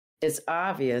it's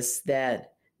obvious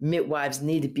that midwives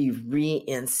need to be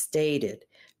reinstated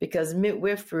because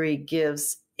midwifery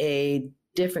gives a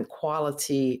different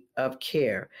quality of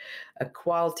care, a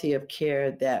quality of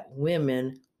care that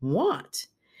women want.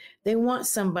 They want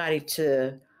somebody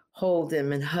to hold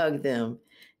them and hug them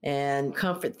and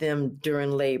comfort them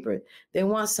during labor. They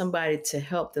want somebody to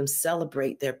help them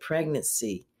celebrate their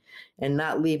pregnancy and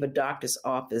not leave a doctor's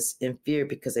office in fear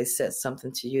because they said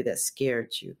something to you that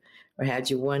scared you or had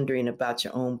you wondering about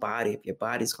your own body, if your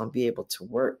body's going to be able to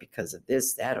work because of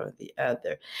this, that, or the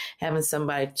other. Having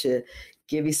somebody to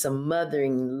give you some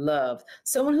mothering love,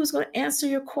 someone who's going to answer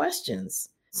your questions,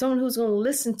 someone who's going to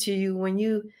listen to you when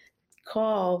you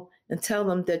call and tell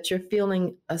them that you're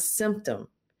feeling a symptom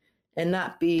and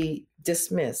not be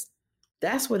dismissed.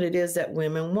 That's what it is that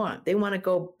women want. They want to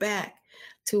go back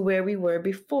to where we were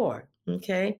before,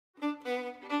 okay?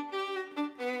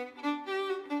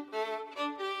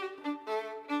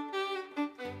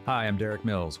 Hi, I'm Derek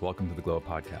Mills. Welcome to the Glow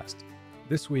Podcast.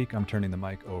 This week, I'm turning the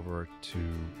mic over to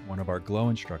one of our Glow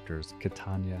instructors,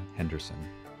 Katanya Henderson.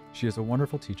 She is a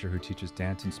wonderful teacher who teaches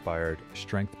dance-inspired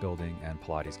strength building and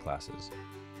Pilates classes.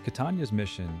 Katanya's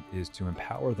mission is to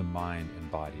empower the mind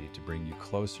and body to bring you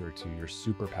closer to your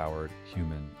superpowered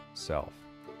human self.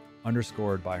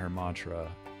 Underscored by her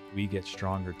mantra, "We get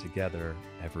stronger together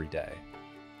every day."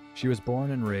 She was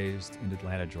born and raised in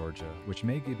Atlanta, Georgia, which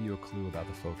may give you a clue about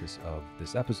the focus of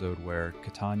this episode where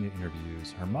Katanya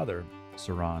interviews her mother,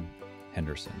 Sarahn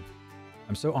Henderson.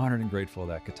 I'm so honored and grateful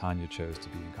that Katanya chose to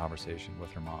be in conversation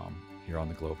with her mom here on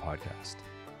the Glow Podcast.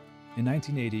 In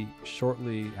 1980,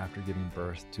 shortly after giving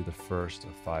birth to the first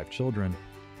of 5 children,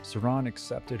 Sarahn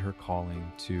accepted her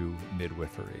calling to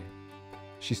midwifery.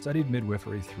 She studied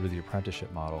midwifery through the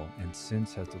apprenticeship model and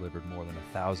since has delivered more than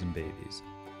 1,000 babies.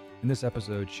 In this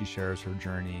episode, she shares her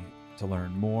journey to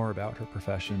learn more about her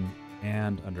profession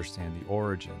and understand the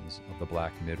origins of the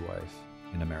Black midwife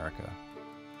in America.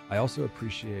 I also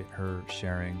appreciate her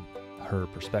sharing her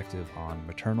perspective on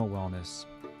maternal wellness,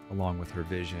 along with her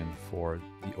vision for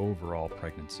the overall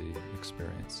pregnancy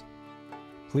experience.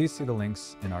 Please see the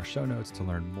links in our show notes to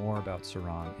learn more about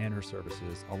Sarahn and her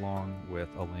services, along with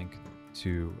a link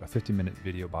to a 50-minute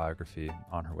video biography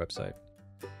on her website.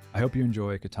 I hope you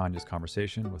enjoy Katanya's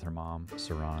conversation with her mom,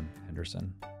 Sarahn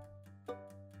Henderson.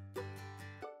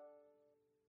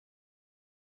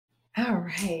 All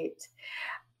right.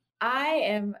 I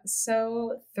am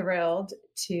so thrilled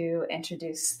to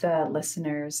introduce the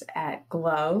listeners at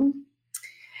Glow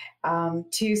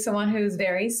to someone who's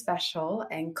very special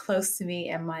and close to me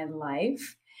in my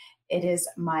life. It is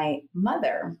my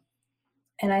mother.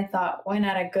 And I thought, why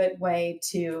not a good way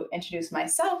to introduce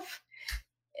myself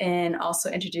and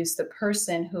also introduce the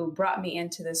person who brought me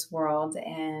into this world.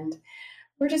 And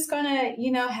we're just going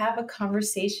to, have a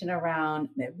conversation around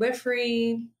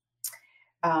midwifery,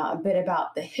 a bit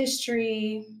about the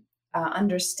history,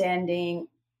 understanding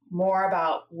more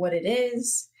about what it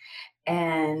is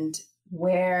and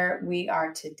where we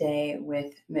are today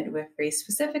with midwifery,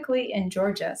 specifically in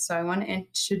Georgia. So I want to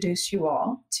introduce you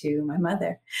all to my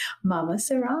mother, Mama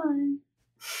Sarahn.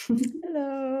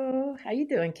 Hello. How you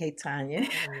doing, Katanya,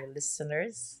 and your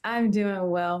listeners? I'm doing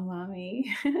well,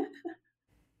 Mommy.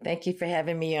 Thank you for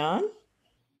having me on.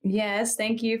 Yes,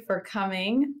 thank you for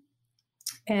coming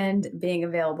and being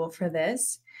available for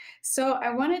this. So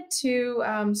I wanted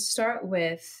to start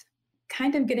with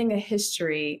kind of getting a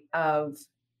history of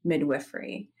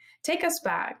midwifery. Take us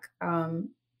back.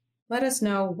 Let us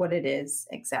know what it is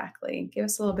exactly. Give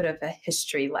us a little bit of a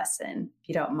history lesson, if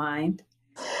you don't mind.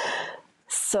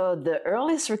 So the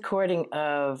earliest recording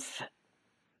of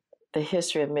the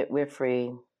history of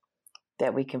midwifery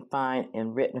that we can find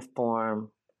in written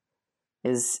form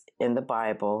is in the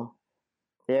Bible.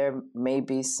 There may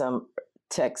be some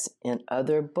texts in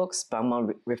other books, but I'm going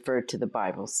to refer to the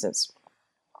Bible since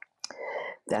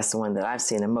that's the one that I've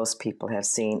seen and most people have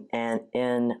seen. And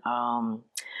in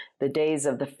the days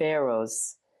of the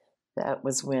pharaohs, that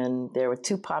was when there were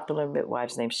 2 popular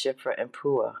midwives named Shiphrah and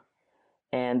Puah.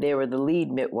 And they were the lead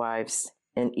midwives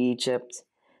in Egypt.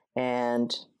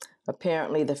 And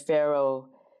apparently the pharaoh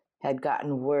had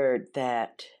gotten word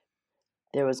that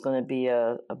there was going to be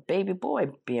a baby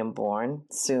boy being born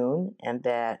soon, and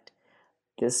that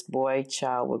this boy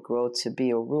child would grow to be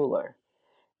a ruler.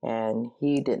 And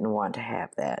he didn't want to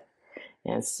have that.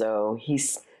 And so he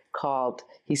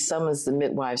summons the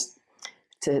midwives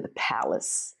to the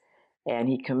palace, and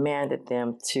he commanded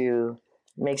them to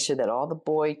make sure that all the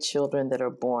boy children that are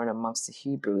born amongst the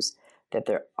Hebrews, that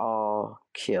they're all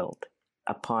killed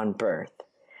upon birth.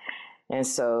 And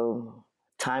so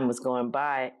time was going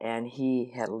by, and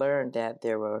he had learned that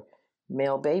there were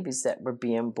male babies that were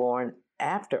being born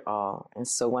after all. And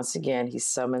so once again, he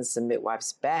summons the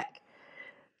midwives back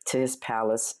to his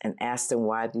palace and asked them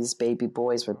why these baby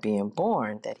boys were being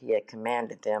born, that he had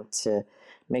commanded them to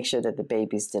make sure that the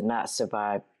babies did not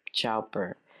survive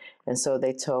childbirth. And so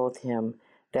they told him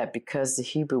that because the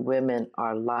Hebrew women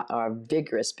are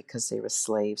vigorous because they were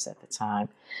slaves at the time,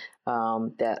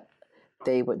 that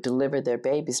they would deliver their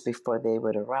babies before they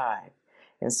would arrive.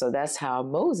 And so that's how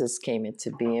Moses came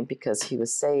into being, because he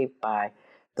was saved by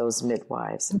those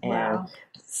midwives. Wow. And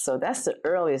so that's the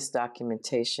earliest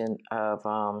documentation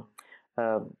of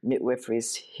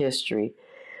midwifery's history.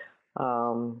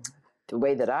 The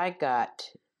way that I got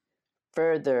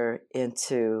further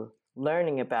into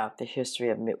learning about the history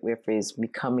of midwifery is me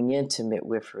coming into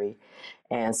midwifery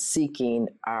and seeking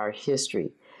our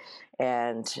history.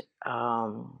 And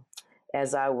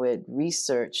as I would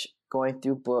research, going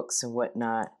through books and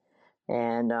whatnot,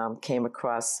 and came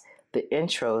across the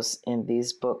intros in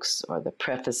these books or the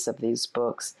preface of these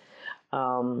books,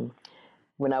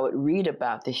 when I would read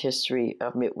about the history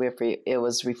of midwifery, it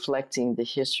was reflecting the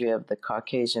history of the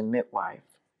Caucasian midwife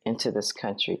into this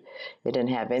country. It didn't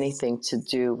have anything to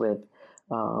do with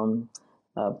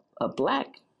Black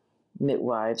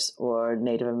midwives or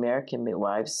Native American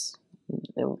midwives.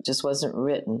 It just wasn't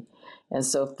written. And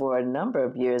so for a number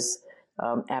of years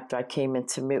after I came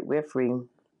into midwifery,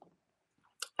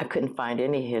 I couldn't find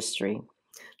any history.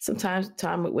 Sometimes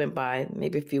time went by,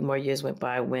 maybe a few more years went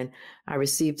by, when I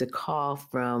received a call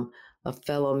from a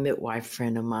fellow midwife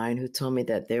friend of mine who told me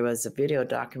that there was a video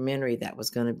documentary that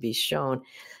was going to be shown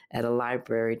at a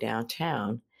library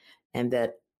downtown, and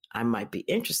that I might be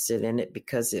interested in it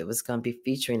because it was going to be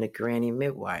featuring a granny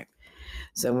midwife.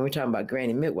 So when we're talking about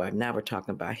granny midwife, now we're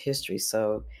talking about history.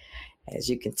 So as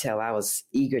you can tell, I was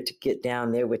eager to get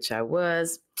down there, which I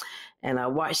was. And I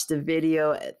watched the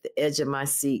video at the edge of my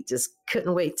seat, just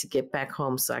couldn't wait to get back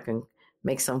home so I can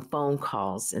make some phone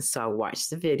calls. And so I watched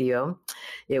the video.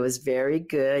 It was very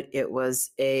good. It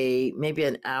was maybe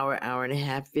an hour and a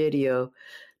half video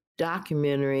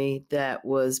documentary that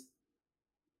was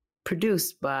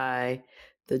produced by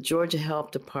the Georgia Health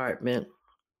Department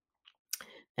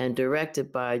and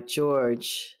directed by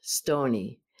George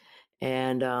Stoney.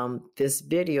 And this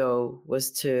video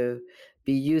was to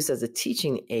be used as a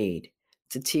teaching aid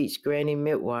to teach granny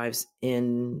midwives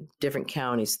in different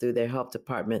counties through their health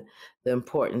department the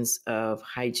importance of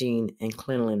hygiene and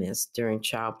cleanliness during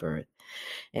childbirth.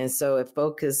 And so it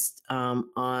focused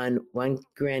on one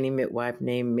granny midwife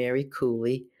named Mary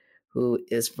Cooley, who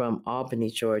is from Albany,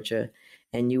 Georgia.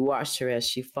 And you watched her as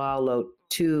she followed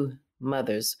two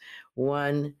mothers.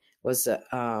 One was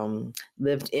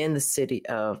lived in the city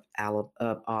of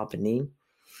Albany,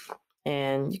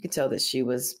 and you could tell that she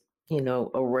was,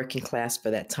 a working class for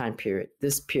that time period.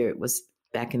 This period was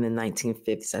back in the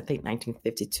 1950s. I think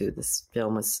 1952. This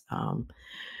film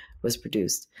was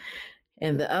produced.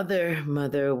 And the other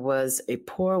mother was a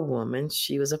poor woman.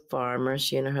 She was a farmer.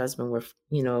 She and her husband were,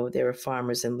 they were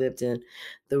farmers and lived in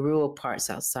the rural parts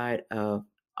outside of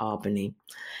Albany.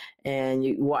 And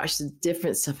you watch the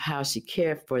difference of how she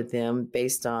cared for them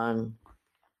based on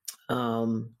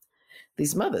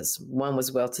these mothers. One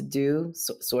was well-to-do,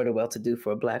 sort of well-to-do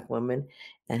for a Black woman,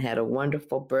 and had a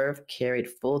wonderful birth, carried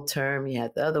full term. You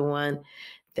had the other one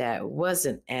that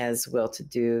wasn't as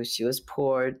well-to-do. She was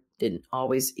poor, didn't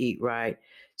always eat right.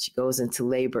 She goes into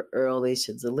labor early.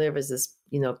 She delivers this,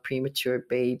 premature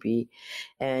baby.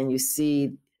 And you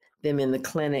see them in the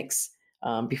clinics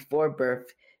before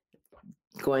birth,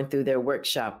 going through their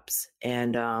workshops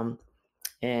and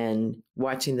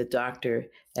watching the doctor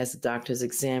as the doctor's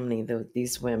examining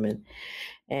these women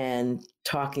and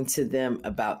talking to them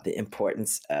about the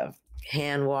importance of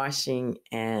hand washing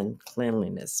and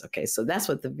cleanliness. Okay, so that's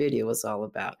what the video was all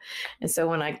about. And so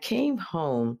when I came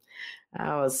home,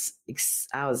 I was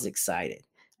excited.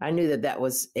 I knew that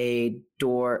was a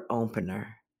door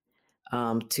opener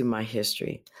to my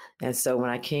history. And so when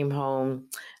I came home,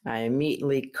 I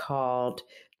immediately called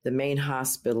the main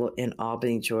hospital in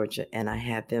Albany, Georgia, and I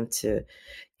had them to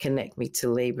connect me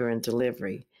to labor and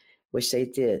delivery, which they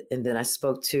did. And then I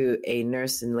spoke to a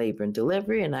nurse in labor and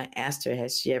delivery, and I asked her,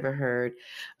 has she ever heard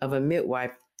of a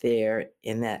midwife there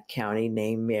in that county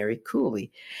named Mary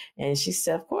Cooley? And she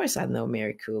said, of course I know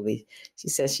Mary Cooley. She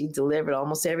said she delivered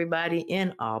almost everybody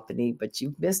in Albany, but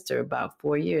you missed her about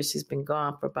 4 years. She's been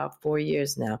gone for about 4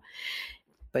 years now.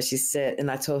 But she said,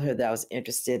 and I told her that I was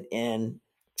interested in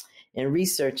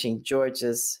researching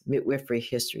Georgia's midwifery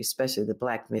history, especially the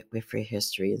Black midwifery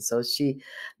history. And so she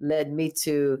led me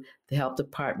to the health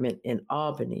department in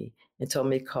Albany and told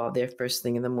me to call there first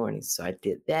thing in the morning. So I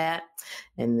did that.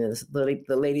 And the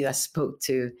lady I spoke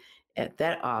to at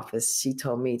that office, she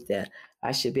told me that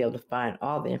I should be able to find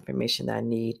all the information that I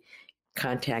need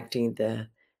contacting the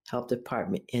health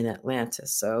department in Atlanta.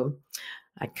 So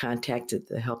I contacted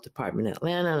the health department in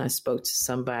Atlanta and I spoke to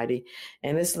somebody.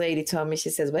 And this lady told me, she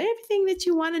says, well, everything that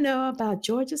you want to know about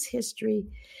Georgia's history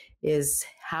is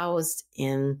housed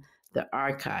in the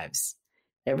archives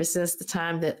ever since the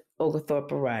time that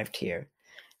Oglethorpe arrived here.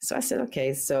 So I said,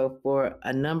 okay. So for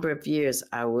a number of years,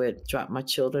 I would drop my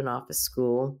children off at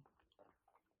school.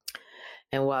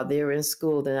 And while they were in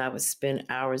school, then I would spend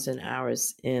hours and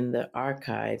hours in the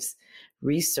archives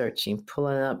researching,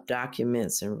 pulling up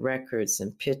documents and records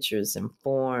and pictures and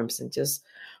forms and just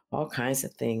all kinds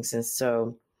of things. And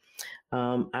so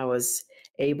I was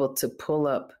able to pull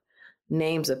up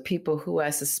names of people who I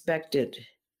suspected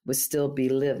would still be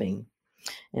living.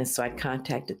 And so I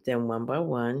contacted them one by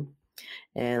one.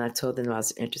 And I told them I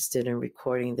was interested in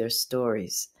recording their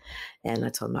stories. And I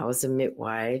told them I was a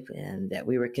midwife and that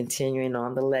we were continuing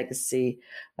on the legacy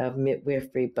of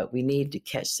midwifery, but we needed to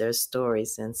catch their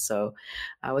stories. And so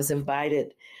I was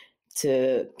invited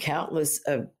to countless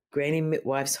of granny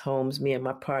midwives' homes. Me and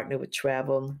my partner would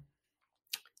travel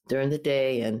during the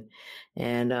day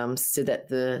and sit at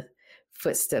the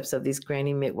footsteps of these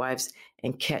granny midwives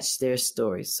and catch their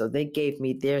stories. So they gave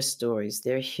me their stories,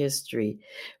 their history,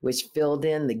 which filled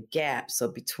in the gap. So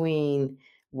between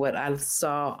what I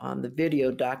saw on the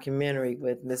video documentary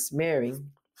with Miss Mary,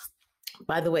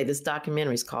 by the way, this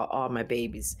documentary is called All My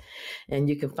Babies, and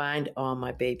you can find All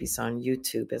My Babies on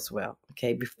YouTube as well.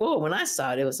 Okay, before when I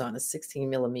saw it, it was on a 16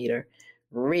 millimeter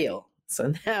reel.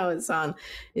 So now it's on,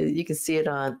 you can see it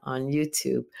on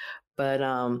YouTube. But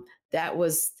that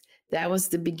was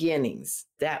the beginnings.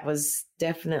 That was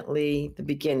definitely the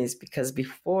beginnings, because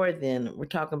before then, we're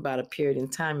talking about a period in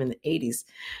time in the 80s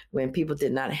when people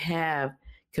did not have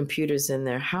computers in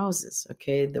their houses.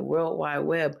 Okay, the World Wide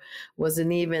Web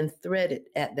wasn't even threaded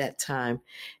at that time.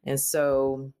 And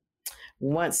so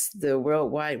once the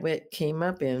World Wide Web came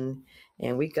up and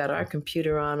we got our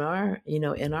computer on our,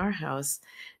 in our house,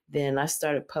 then I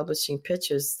started publishing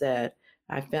pictures that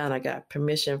I found. I got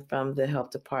permission from the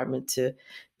health department to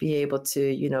be able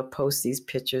to, post these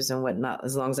pictures and whatnot,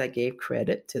 as long as I gave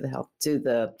credit to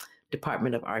the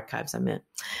Department of Archives, I meant.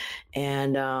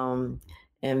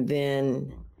 And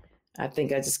then I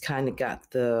think I just kind of got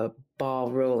the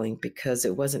ball rolling, because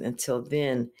it wasn't until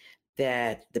then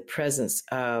that the presence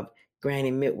of granny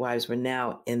midwives were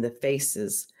now in the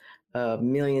faces of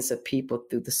millions of people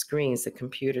through the screens, the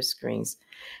computer screens.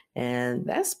 And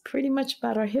that's pretty much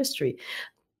about our history.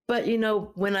 But,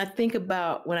 when I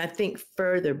think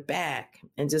further back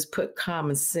and just put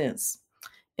common sense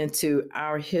into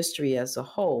our history as a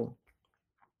whole,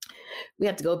 we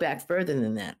have to go back further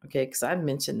than that, okay? Because I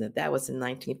mentioned that was in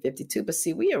 1952. But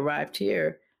see, we arrived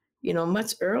here,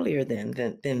 much earlier than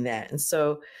that. And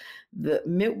so the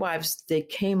midwives, they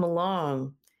came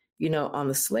along, on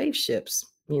the slave ships,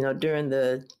 during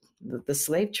the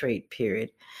slave trade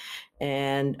period.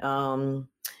 And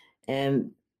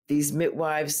these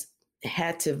midwives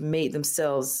had to have made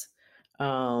themselves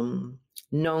known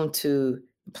to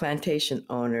the plantation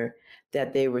owner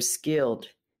that they were skilled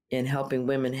in helping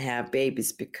women have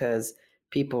babies, because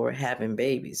people were having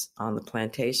babies on the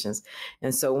plantations.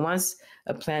 And so once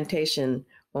a plantation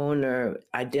owner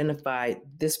identified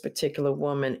this particular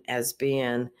woman as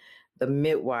being the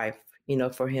midwife,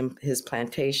 for his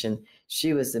plantation,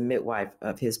 she was the midwife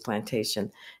of his plantation.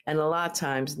 And a lot of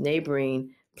times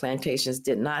neighboring plantations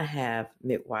did not have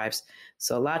midwives.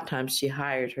 So a lot of times she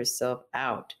hired herself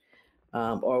out,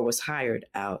 or was hired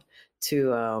out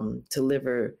to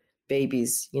deliver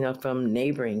babies, from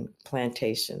neighboring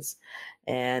plantations.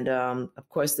 And of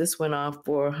course, this went on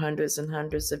for hundreds and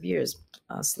hundreds of years.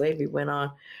 Slavery went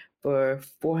on for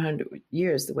 400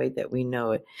 years, the way that we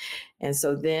know it. And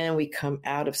so then we come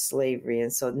out of slavery.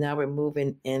 And so now we're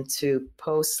moving into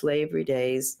post-slavery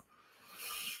days,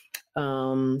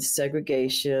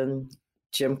 segregation,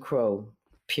 Jim Crow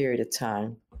period of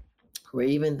time, where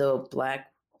even though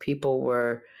Black people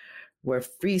were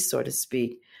free, so to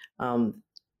speak,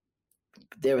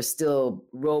 there were still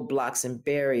roadblocks and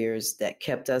barriers that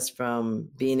kept us from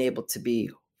being able to be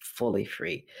fully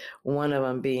free. One of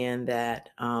them being that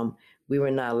we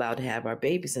were not allowed to have our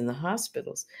babies in the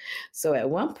hospitals. So at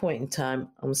one point in time,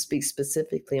 I'm going to speak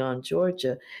specifically on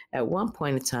Georgia. At one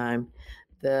point in time,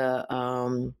 the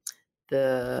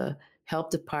health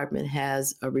department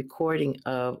has a recording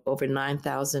of over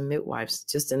 9,000 midwives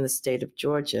just in the state of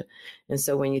Georgia. And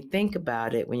so when you think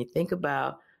about it, when you think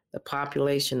about the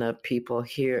population of people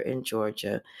here in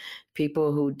Georgia,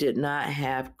 people who did not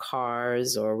have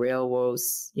cars or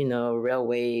railroads,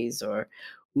 railways, or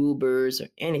Ubers or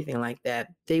anything like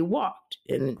that. They walked.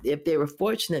 And if they were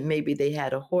fortunate, maybe they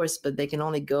had a horse, but they can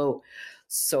only go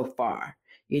so far.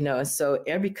 And so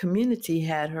every community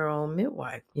had her own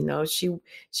midwife.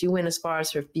 She went as far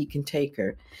as her feet can take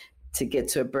her to get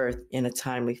to a birth in a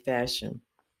timely fashion.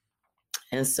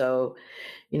 And so,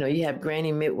 you have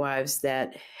granny midwives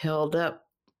that held up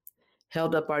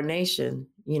our nation,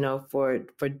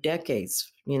 for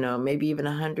decades, maybe even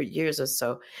 100 years or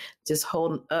so, just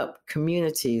holding up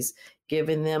communities,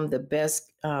 giving them the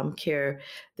best care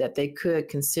that they could,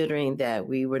 considering that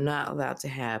we were not allowed to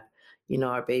have,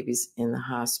 our babies in the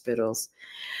hospitals.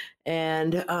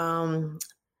 And back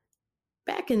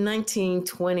in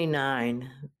 1929,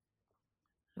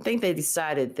 I think they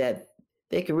decided that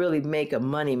they could really make a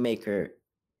moneymaker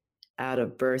out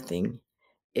of birthing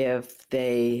if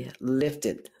they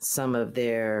lifted some of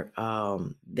their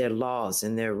laws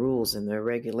and their rules and their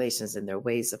regulations and their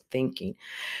ways of thinking.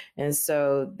 And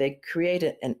so they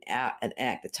created an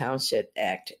act, the Township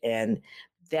Act, and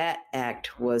that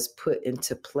act was put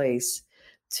into place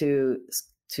to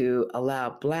allow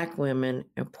Black women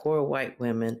and poor white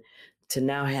women to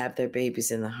now have their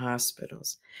babies in the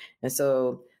hospitals. And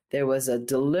so there was a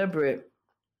deliberate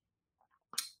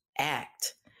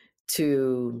act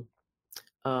to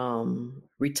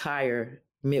retire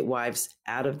midwives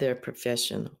out of their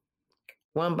profession,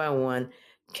 one by one,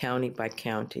 county by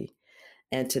county,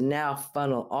 and to now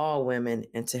funnel all women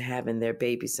into having their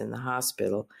babies in the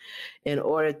hospital in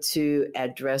order to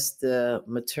address the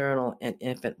maternal and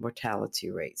infant mortality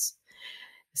rates.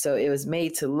 So it was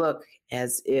made to look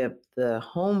as if the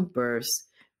home births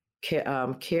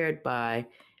cared by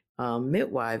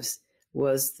midwives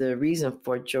was the reason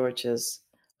for Georgia's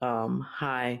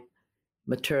high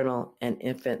maternal and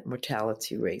infant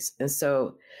mortality rates. And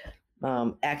so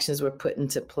actions were put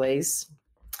into place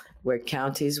where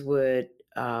counties would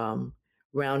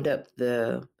round up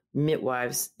the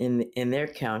midwives in their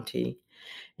county,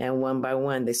 and one by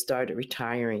one they started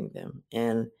retiring them.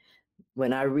 And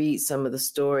when I read some of the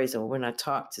stories, or when I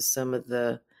talk to some of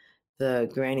the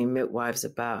granny midwives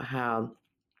about how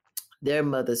their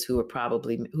mothers, who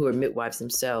were midwives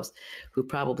themselves, who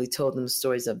probably told them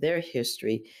stories of their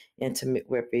history into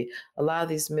midwifery, a lot of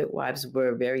these midwives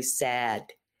were very sad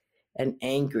and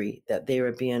angry that they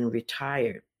were being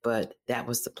retired. But that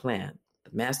was the plan.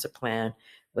 The master plan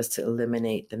was to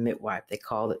eliminate the midwife. They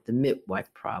called it the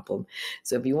midwife problem.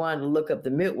 So if you wanted to look up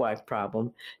the midwife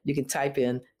problem, you can type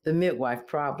in the midwife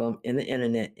problem in the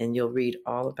internet, and you'll read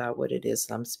all about what it is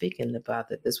I'm speaking about,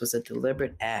 that this was a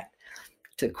deliberate act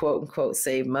to quote unquote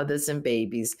save mothers and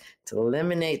babies, to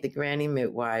eliminate the granny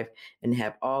midwife, and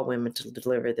have all women to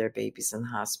deliver their babies in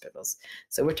hospitals.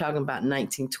 So we're talking about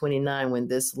 1929 when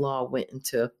this law went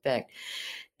into effect,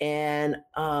 and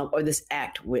or this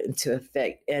act went into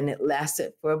effect, and it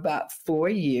lasted for about 4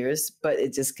 years, but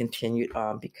it just continued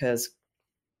on because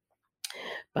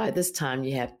by this time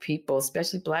you have people,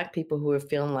 especially Black people, who are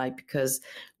feeling like because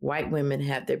white women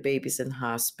have their babies in the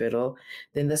hospital,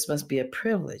 then this must be a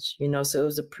privilege, So it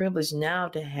was a privilege now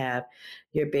to have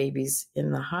your babies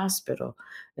in the hospital.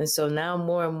 And so now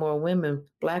more and more women,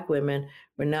 Black women,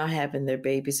 were now having their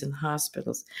babies in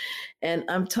hospitals. And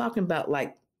I'm talking about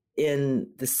like in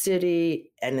the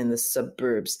city and in the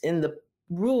suburbs. In the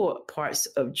rural parts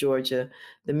of Georgia,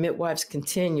 the midwives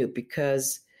continued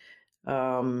because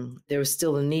there was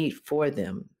still a need for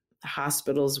them.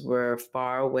 Hospitals were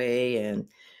far away,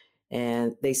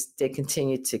 and they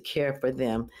continued to care for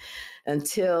them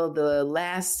until the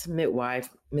last midwife,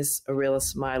 Miss Arilla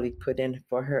Smiley, put in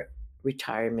for her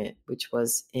retirement, which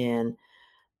was in,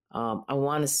 I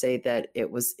want to say that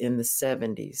it was in the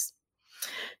 70s.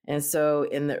 And so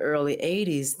in the early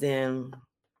 80s, then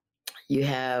you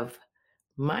have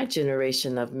my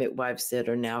generation of midwives that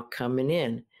are now coming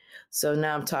in. So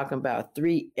now I'm talking about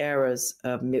 3 eras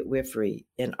of midwifery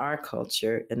in our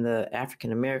culture, in the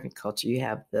African American culture. You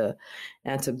have the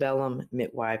antebellum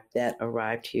midwife that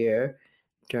arrived here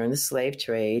during the slave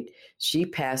trade. She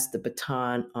passed the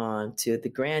baton on to the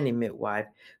granny midwife,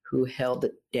 who held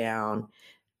it down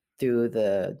through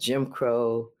the Jim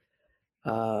Crow,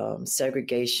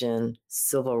 segregation,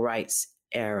 civil rights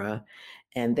era.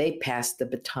 And they passed the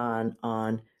baton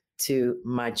on to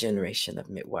my generation of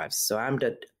midwives. So I'm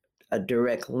a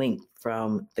direct link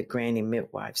from the granny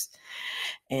midwives.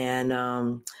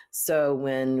 And so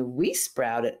when we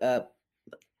sprouted up,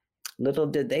 little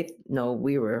did they know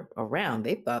we were around.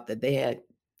 They thought that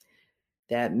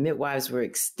midwives were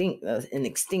extinct, an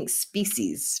extinct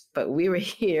species, but we were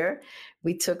here.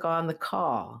 We took on the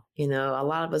call. A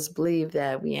lot of us believe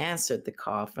that we answered the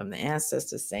call from the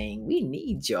ancestors saying, we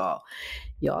need y'all.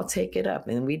 Y'all take it up.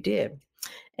 And we did.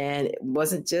 And it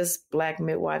wasn't just Black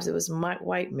midwives, it was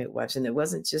white midwives. And it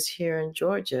wasn't just here in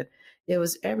Georgia, it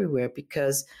was everywhere.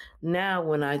 Because now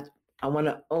when I want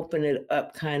to open it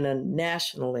up kind of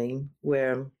nationally,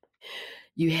 where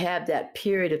you have that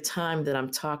period of time that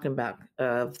I'm talking about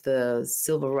of the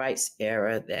civil rights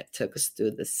era that took us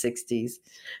through the 60s,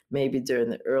 maybe during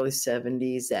the early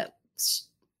 70s, that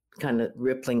kind of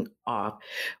rippling off,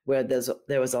 where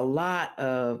there was a lot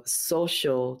of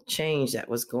social change that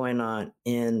was going on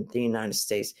in the United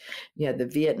States. You had the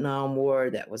Vietnam War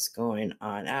that was going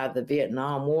on. Out of the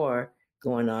Vietnam War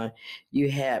going on,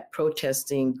 you had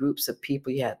protesting groups of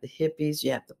people. You had the hippies,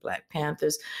 you had the Black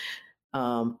Panthers,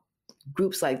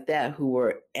 groups like that who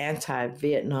were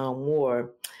anti-Vietnam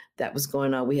War that was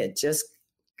going on. We had just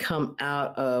come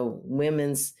out of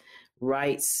women's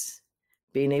rights,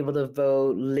 being able to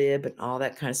vote, lib, and all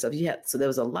that kind of stuff. So there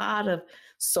was a lot of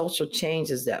social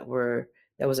changes that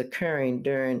was occurring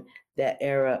during that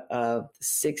era of the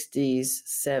 60s,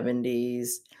 70s.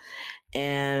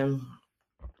 And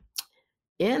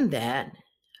in that,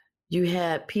 you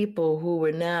had people who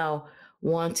were now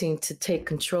wanting to take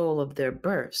control of their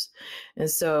births. And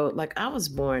so, like, I was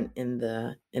born in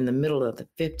the middle of the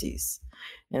 50s.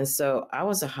 And so I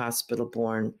was a hospital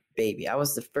born baby. I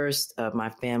was the first of my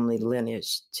family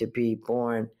lineage to be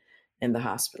born in the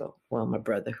hospital. Well, my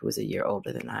brother, who was a year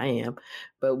older than I am,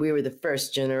 but we were the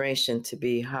first generation to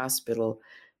be hospital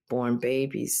born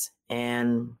babies.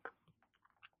 And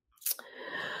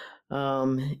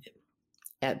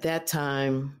at that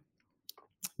time,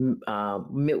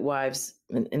 midwives,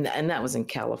 and that was in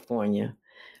California.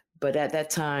 But at that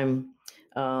time,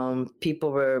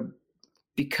 people were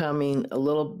becoming a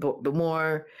little bit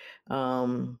more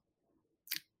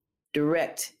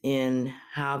direct in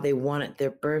how they wanted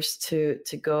their births to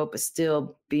go, but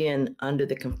still being under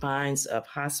the confines of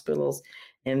hospitals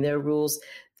and their rules,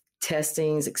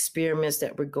 testings, experiments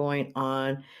that were going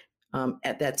on.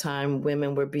 At that time,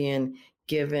 women were being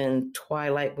given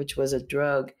Twilight, which was a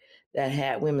drug that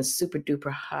had women super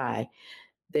duper high.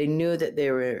 They knew that they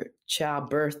were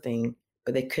childbirthing,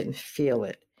 but they couldn't feel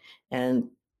it, and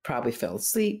probably fell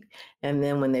asleep. And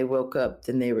then when they woke up,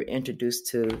 then they were introduced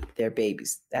to their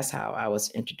babies. That's how I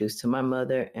was introduced to my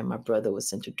mother, and my brother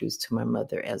was introduced to my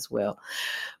mother as well.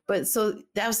 But so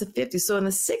that was the 50s. So in the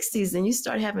 60s, then you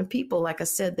start having people, like I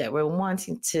said, that were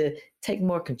wanting to take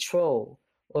more control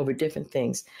over different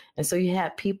things. And so you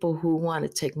had people who want to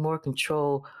take more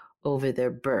control over their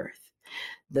birth.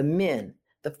 The men,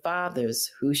 the fathers,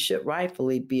 who should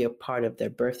rightfully be a part of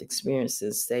their birth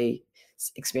experiences,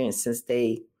 since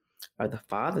they are the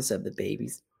fathers of the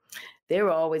babies, they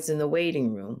were always in the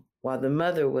waiting room while the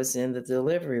mother was in the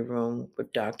delivery room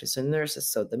with doctors and nurses.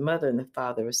 So the mother and the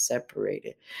father were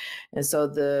separated. And so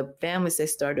the families, they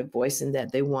started voicing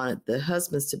that they wanted the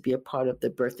husbands to be a part of the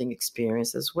birthing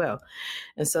experience as well.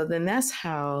 And so then that's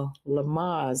how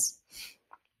Lamaze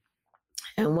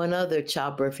and one other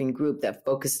childbirthing group that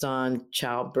focused on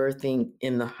childbirthing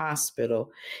in the hospital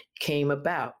came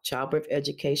about. Childbirth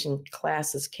education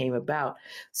classes came about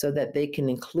so that they can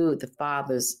include the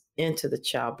fathers into the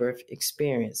childbirth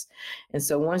experience. And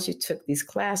so once you took these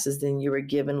classes, then you were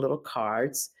given little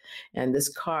cards. And this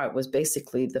card was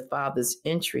basically the father's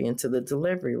entry into the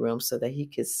delivery room so that he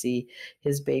could see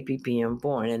his baby being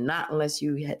born. And not unless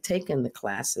you had taken the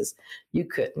classes, you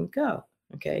couldn't go.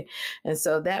 Okay. And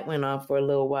so that went on for a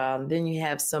little while. And then you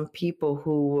have some people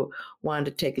who wanted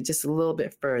to take it just a little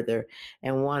bit further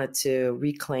and wanted to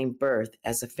reclaim birth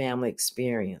as a family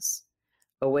experience,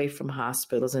 away from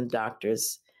hospitals and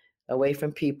doctors, away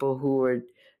from people who were,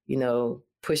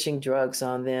 pushing drugs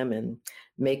on them and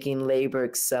making labor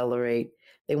accelerate.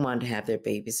 They wanted to have their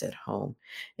babies at home.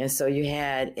 And so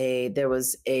there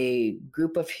was a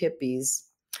group of hippies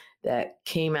that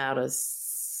came out of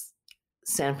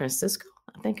San Francisco,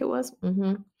 I think it was.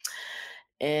 Mm-hmm.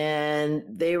 And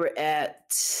they were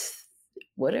at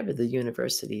whatever the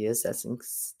university is that's in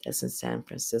San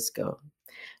Francisco.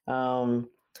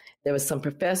 There was some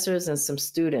professors and some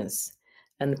students.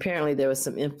 And apparently there was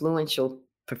some influential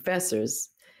professors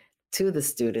to the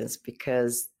students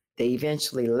because they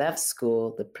eventually left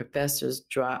school. The professors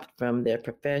dropped from their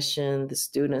profession. The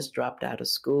students dropped out of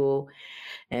school.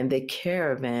 And they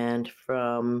caravanned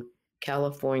from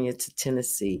California to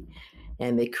Tennessee,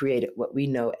 and they created what we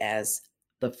know as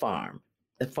the farm.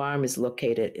 The farm is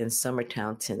located in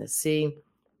Summertown, Tennessee,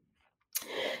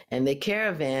 and they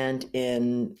caravanned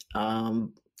in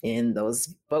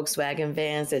those Volkswagen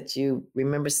vans that you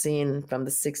remember seeing from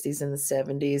the 60s and the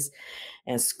 70s,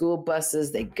 and school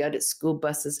buses. They gutted school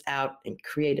buses out and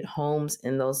created homes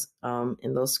in those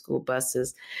school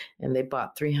buses, and they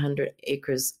bought 300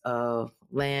 acres of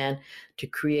land to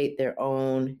create their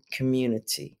own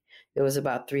community. There was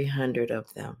about 300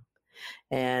 of them.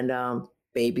 And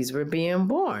babies were being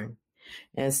born.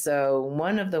 And so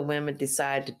one of the women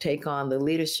decided to take on the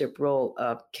leadership role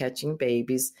of catching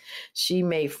babies. She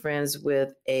made friends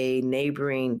with a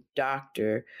neighboring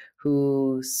doctor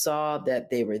who saw that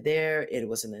they were there. It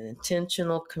was an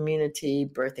intentional community.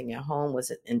 Birthing at home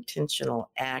was an intentional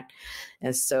act.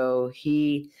 And so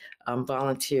he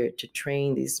volunteered to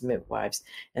train these midwives.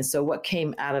 And so what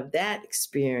came out of that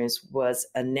experience was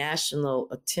a national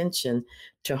attention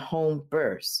to home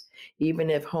births. Even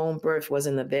if home birth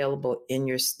wasn't available in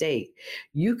your state,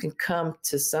 you can come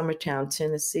to Summertown,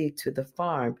 Tennessee, to the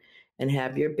farm and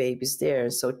have your babies there.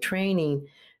 And so training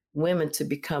women to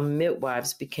become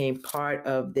midwives became part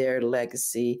of their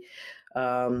legacy.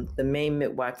 The main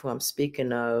midwife who I'm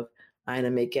speaking of,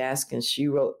 Ina May Gaskin, she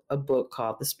wrote a book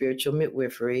called The Spiritual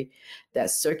Midwifery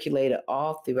that circulated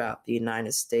all throughout the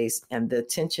United States, and the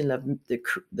attention of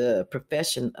the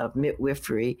profession of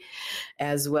midwifery,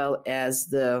 as well as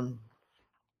the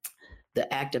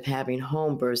act of having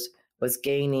home births, was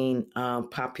gaining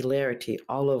popularity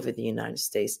all over the United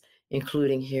States,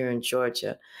 including here in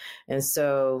Georgia. And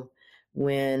so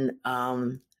when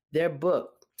her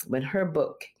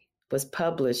book was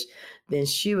published, then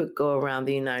she would go around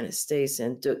the United States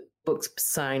and do book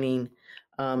signing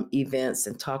events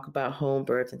and talk about home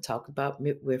birth and talk about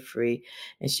midwifery.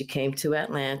 And she came to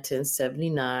Atlanta in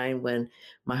 1979 when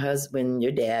my husband,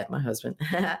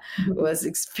 was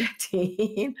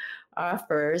expecting our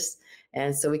first.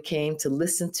 And so we came to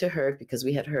listen to her because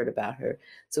we had heard about her.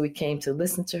 So we came to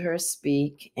listen to her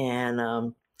speak. And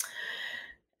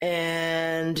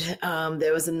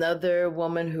there was another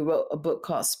woman who wrote a book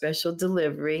called Special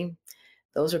Delivery.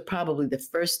 Those are probably the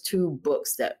first two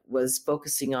books that was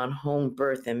focusing on home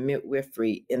birth and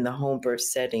midwifery in the home birth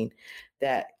setting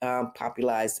that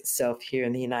popularized itself here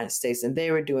in the United States. And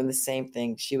they were doing the same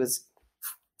thing. She was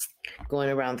going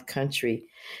around the country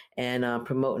and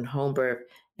promoting home birth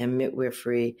and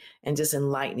midwifery and just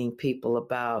enlightening people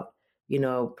about,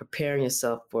 preparing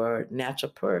yourself for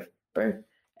natural birth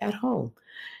at home.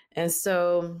 And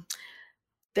so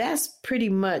that's pretty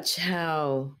much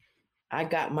how I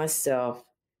got myself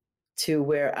to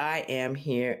where I am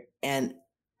here. And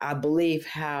I believe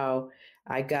how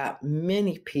I got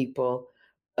many people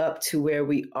up to where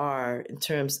we are in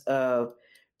terms of,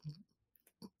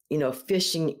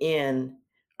 fishing in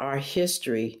our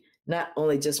history, not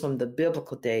only just from the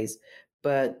biblical days,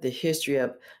 but the history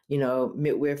of,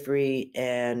 midwifery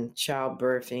and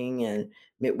childbirthing and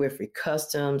midwifery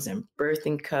customs and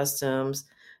birthing customs,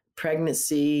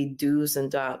 pregnancy do's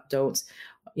and don'ts,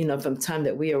 from the time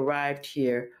that we arrived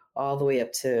here all the way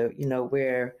up to,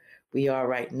 where we are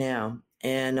right now.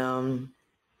 And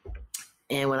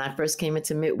when I first came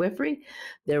into midwifery,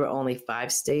 there were only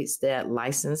 5 states that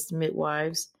licensed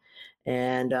midwives.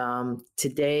 And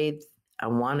today, I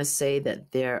want to say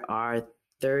that there are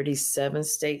 37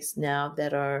 states now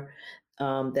that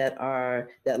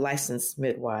license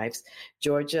midwives.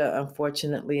 Georgia,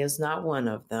 unfortunately, is not one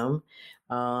of them.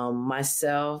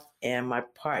 Myself and my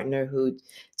partner, who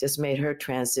just made her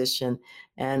transition,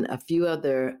 and a few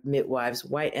other midwives,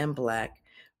 white and Black,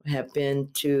 have been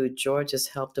to Georgia's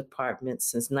health department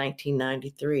since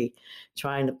 1993,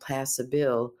 trying to pass a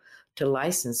bill to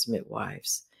license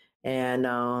midwives. And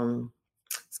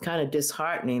it's kind of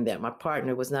disheartening that my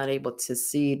partner was not able to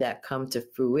see that come to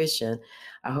fruition.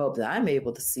 I hope that I'm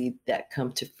able to see that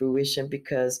come to fruition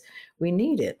because we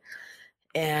need it.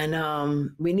 And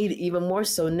we need it even more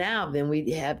so now than we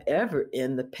have ever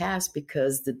in the past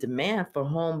because the demand for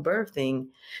home birthing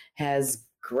has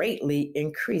greatly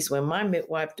increased. When my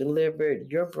midwife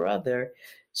delivered your brother,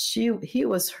 he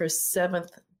was her 7th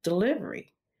delivery.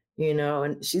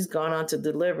 And she's gone on to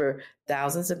deliver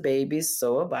thousands of babies.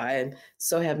 So have I, and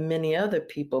so have many other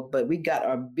people. But we got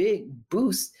our big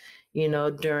boost,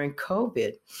 during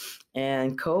COVID.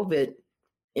 And COVID,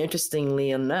 interestingly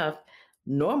enough,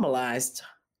 normalized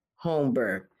home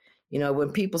birth. When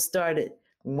people started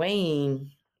weighing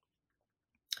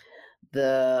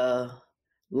the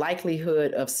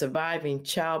likelihood of surviving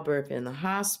childbirth in the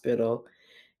hospital,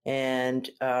 and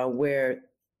where,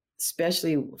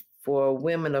 especially for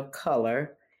women of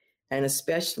color, and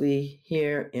especially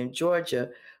here in Georgia,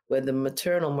 where the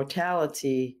maternal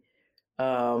mortality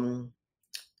problem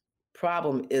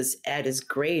is at its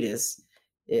greatest.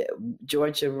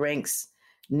 Georgia ranks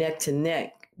neck to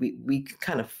neck. We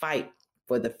kind of fight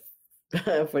for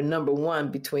for number one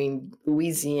between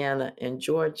Louisiana and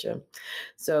Georgia.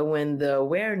 So when the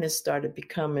awareness started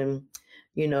becoming,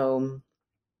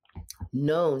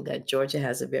 known that Georgia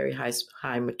has a very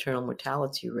high maternal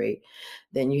mortality rate,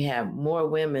 then you have more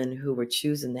women who were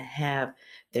choosing to have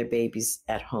their babies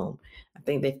at home. I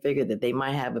think they figured that they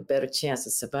might have a better chance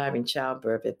of surviving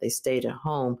childbirth if they stayed at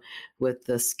home with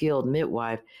the skilled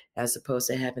midwife, as opposed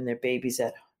to having their babies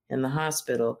in the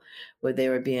hospital where they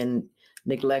were being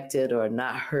neglected or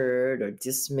not heard or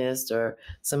dismissed, or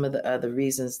some of the other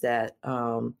reasons that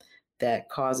that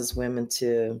causes women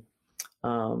to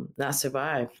not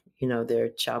survive, their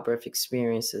childbirth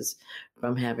experiences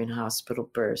from having hospital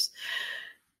births.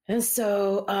 And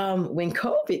so when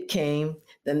COVID came,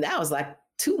 then that was like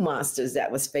two monsters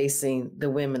that was facing the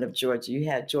women of Georgia. You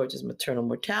had Georgia's maternal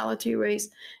mortality rates,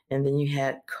 and then you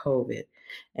had COVID.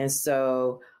 And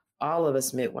so all of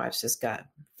us midwives just got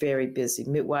very busy.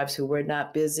 Midwives who were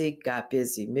not busy got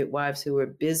busy. Midwives who were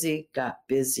busy got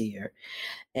busier.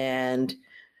 And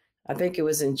I think it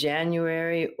was in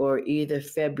January or either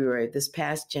February, this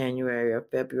past January or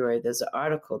February, there's an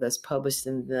article that's published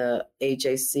in the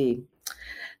AJC,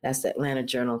 that's the Atlanta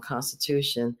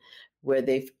Journal-Constitution, where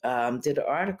they did an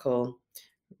article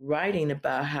writing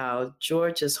about how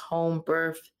Georgia's home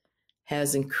birth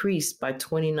has increased by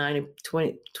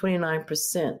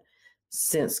 29%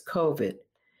 since COVID.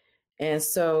 And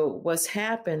so what's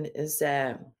happened is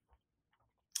that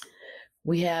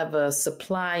we have a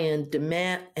supply and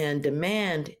demand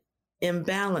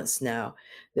imbalance now.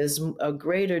 There's a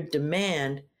greater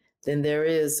demand than there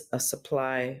is a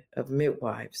supply of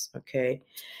midwives, okay?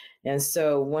 And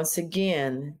so once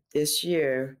again, this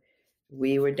year,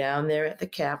 we were down there at the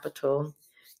Capitol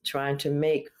trying to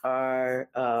make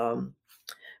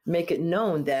it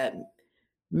known that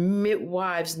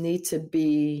midwives need to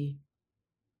be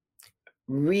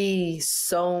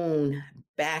re-sewn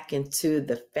back into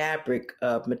the fabric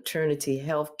of maternity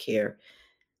health care,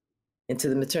 into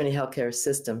the maternity health care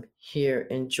system here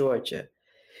in Georgia.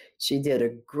 She did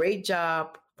a great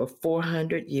job for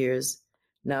 400 years,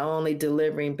 not only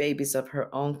delivering babies of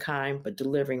her own kind, but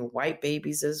delivering white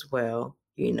babies as well.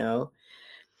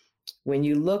 When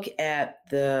you look at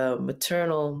the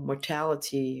maternal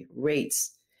mortality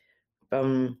rates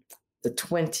from the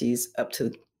 20s up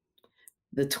to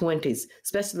the 20s,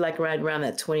 especially like right around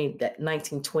that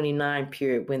 1929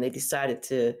 period when they decided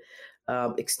to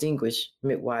extinguish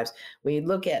midwives. When you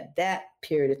look at that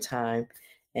period of time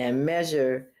and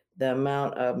measure the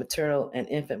amount of maternal and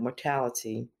infant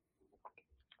mortality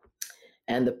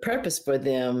and the purpose for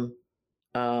them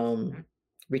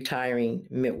retiring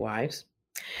midwives,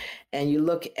 and you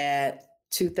look at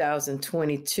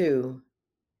 2022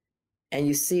 and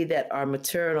you see that our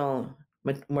maternal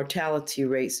mortality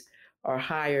rates are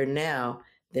higher now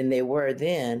than they were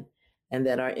then, and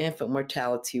that our infant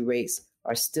mortality rates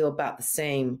are still about the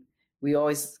same. We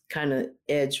always kind of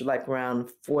edge like around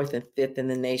 4th and 5th in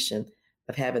the nation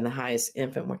of having the highest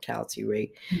infant mortality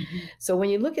rate. Mm-hmm. So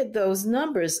when you look at those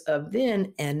numbers of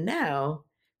then and now,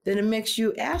 then it makes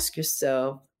you ask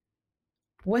yourself,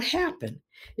 what happened?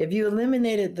 If you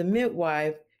eliminated the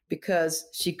midwife because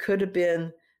she could have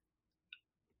been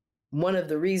one of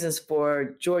the reasons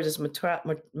for Georgia's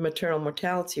maternal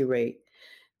mortality rate,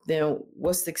 then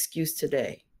what's the excuse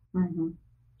today? Mm-hmm.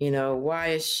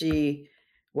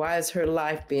 Why is her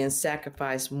life being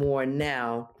sacrificed more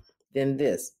now than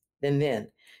then?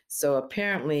 So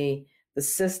apparently the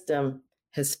system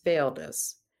has failed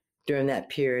us during that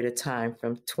period of time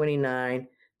from 29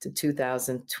 to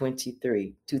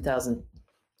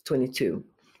 2022.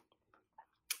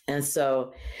 And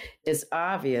so it's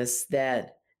obvious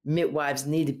that midwives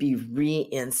need to be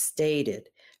reinstated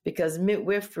because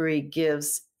midwifery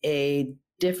gives a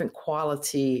different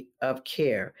quality of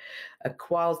care, a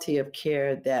quality of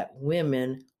care that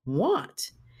women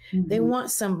want. Mm-hmm. They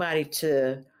want somebody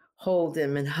to hold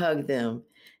them and hug them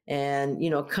and,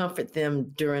 comfort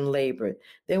them during labor.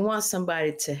 They want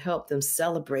somebody to help them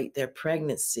celebrate their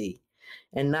pregnancy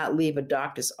and not leave a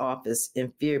doctor's office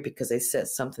in fear because they said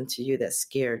something to you that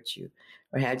scared you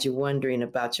or had you wondering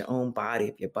about your own body,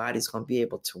 if your body's going to be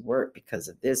able to work because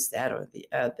of this, that, or the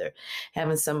other.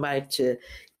 Having somebody to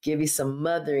give you some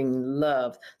mothering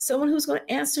love, someone who's going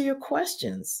to answer your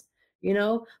questions,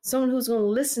 someone who's going to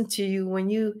listen to you when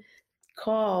you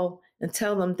call and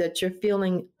tell them that you're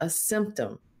feeling a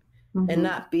symptom. Mm-hmm. And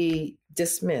not be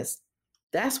dismissed.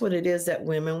 That's what it is that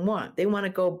women want. They want to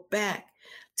go back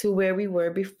to where we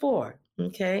were before.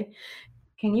 Okay.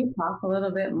 Can you talk a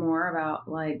little bit more about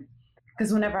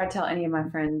because whenever I tell any of my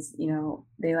friends, they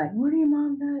like, what do your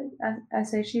mom does? I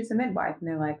say she's a midwife. And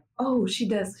they're like, oh, she's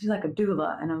like a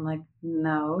doula. And I'm like,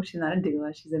 no, she's not a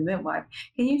doula. She's a midwife.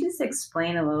 Can you just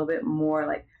explain a little bit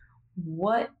more,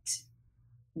 what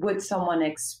would someone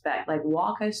expect?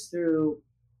 Walk us through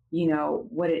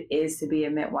what it is to be a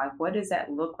midwife. What does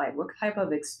that look like? What type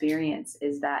of experience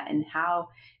is that? And how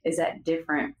is that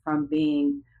different from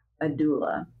being a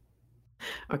doula?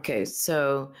 Okay,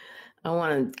 so I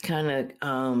want to kind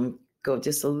of go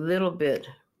just a little bit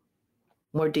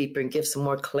more deeper and give some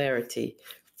more clarity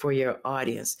for your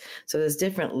audience. So there's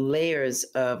different layers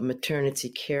of maternity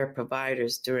care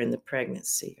providers during the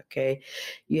pregnancy, okay?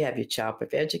 You have your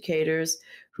childbirth educators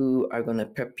who are going to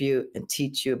prep you and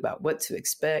teach you about what to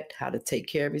expect, how to take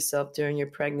care of yourself during your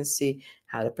pregnancy,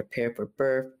 how to prepare for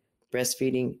birth,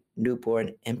 breastfeeding,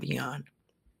 newborn, and beyond.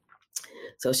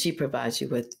 So she provides you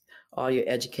with all your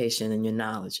education and your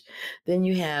knowledge. Then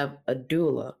you have a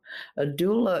doula. A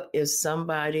doula is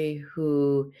somebody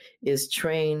who is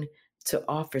trained to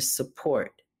offer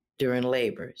support during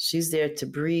labor. She's there to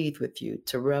breathe with you,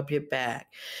 to rub your back.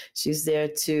 She's there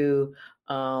to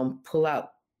pull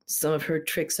out some of her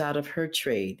tricks out of her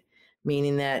trade,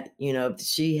 meaning that,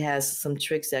 she has some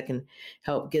tricks that can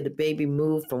help get a baby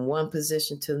moved from one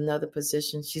position to another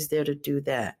position. She's there to do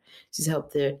that. She's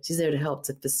there to help,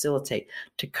 to facilitate,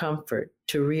 to comfort,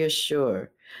 to reassure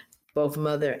both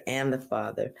mother and the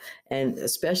father. And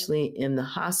especially in the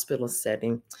hospital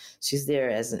setting, she's there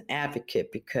as an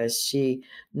advocate because she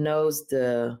knows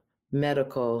the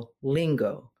medical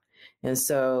lingo. And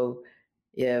so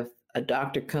if a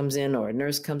doctor comes in or a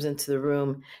nurse comes into the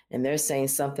room and they're saying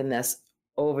something that's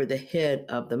over the head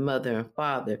of the mother and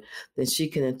father, then she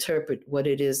can interpret what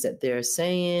it is that they're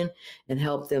saying and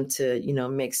help them to,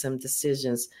 make some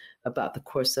decisions about the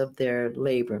course of their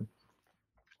labor.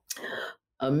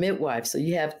 A midwife. So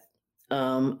you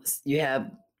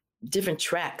have different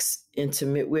tracks into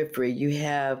midwifery. You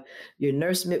have your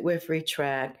nurse midwifery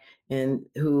track, and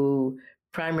who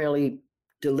primarily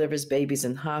delivers babies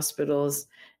in hospitals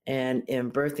and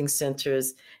in birthing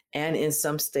centers, and in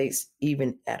some states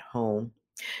even at home.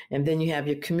 And then you have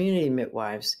your community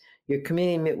midwives. Your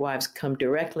community midwives come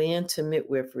directly into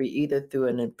midwifery either through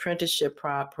an apprenticeship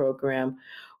program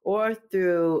or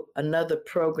through another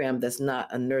program that's not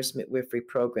a nurse midwifery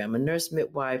program. A nurse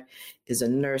midwife is a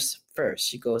nurse first.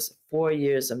 She goes 4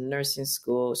 years of nursing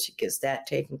school. She gets that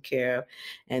taken care of,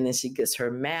 and then she gets her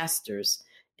master's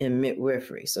in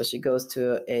midwifery. So she goes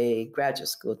to a graduate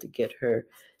school to get her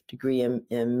degree in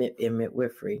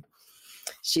midwifery.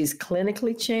 She's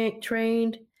clinically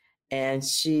trained, and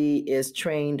she is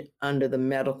trained under the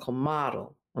medical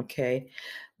model, okay?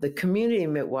 The community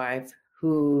midwife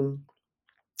who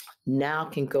now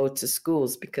can go to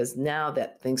schools, because now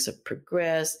that things have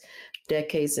progressed,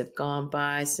 decades have gone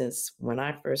by since when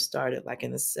I first started, like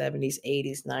in the 70s,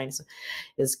 80s, 90s,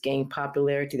 it's gained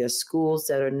popularity. There's schools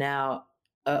that are now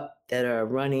up that are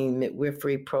running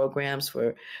midwifery programs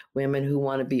for women who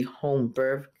want to be home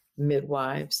birth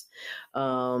midwives.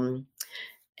 And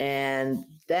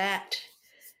that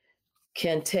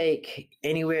can take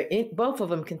both of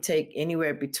them can take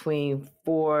anywhere between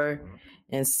 4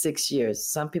 and 6 years.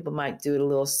 Some people might do it a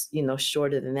little,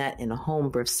 shorter than that in a home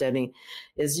birth setting.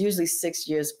 It's usually 6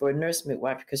 years for a nurse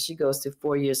midwife because she goes through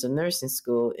 4 years of nursing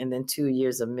school and then 2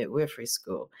 years of midwifery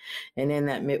school. And in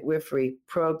that midwifery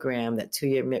program, that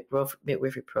 2-year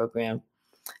midwifery program,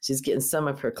 she's getting some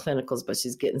of her clinicals, but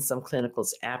she's getting some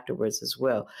clinicals afterwards as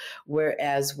well.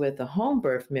 Whereas with a home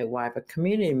birth midwife, a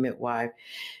community midwife,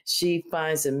 she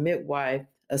finds a midwife,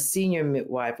 a senior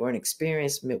midwife or an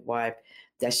experienced midwife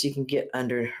that she can get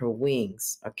under her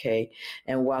wings, okay?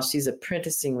 And while she's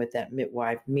apprenticing with that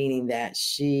midwife, meaning that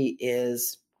she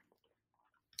is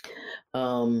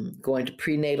going to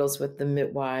prenatals with the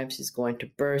midwife, she's going to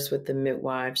births with the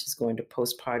midwife, she's going to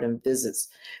postpartum visits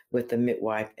with the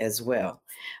midwife as well.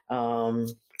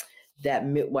 That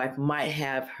midwife might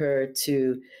have her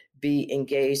to be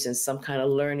engaged in some kind of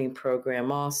learning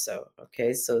program also,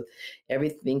 okay? So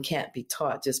everything can't be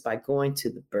taught just by going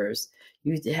to the births.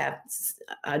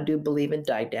 I do believe in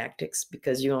didactics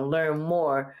because you're going to learn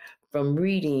more from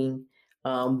reading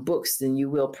books than you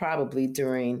will probably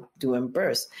doing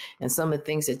births. And some of the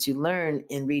things that you learn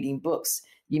in reading books,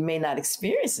 you may not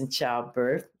experience in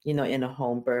childbirth, in a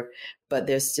home birth, but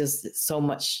there's just so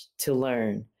much to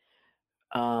learn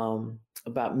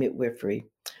about midwifery,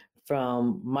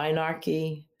 from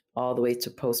menarche all the way to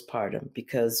postpartum,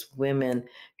 because women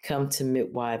come to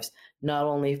midwives not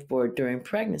only for during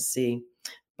pregnancy,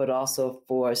 but also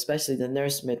for especially the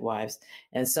nurse midwives.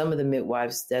 And some of the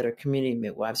midwives that are community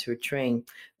midwives who are trained,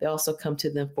 they also come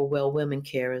to them for well women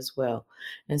care as well.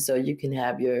 And so you can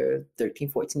have your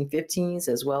 13, 14, 15s,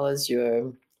 as well as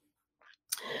your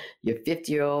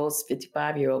 50-year-olds,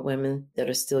 55-year-old women that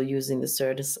are still using the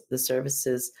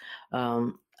services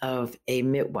of a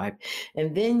midwife.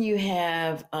 And then you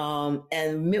have,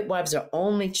 and midwives are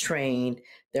only trained,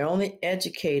 they're only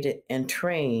educated and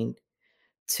trained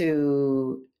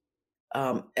to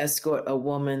escort a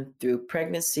woman through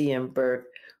pregnancy and birth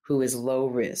who is low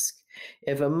risk.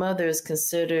 If a mother is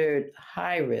considered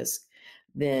high risk,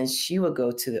 then she will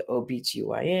go to the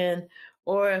OBGYN,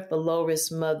 or if a low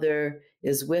risk mother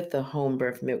is with a home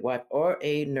birth midwife or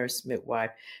a nurse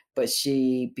midwife, but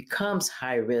she becomes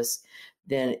high risk,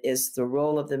 then it's the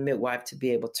role of the midwife to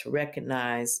be able to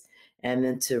recognize and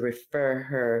then to refer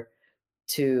her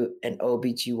to an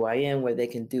OBGYN where they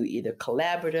can do either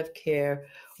collaborative care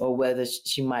or whether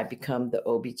she might become the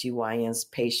OBGYN's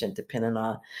patient, depending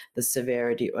on the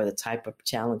severity or the type of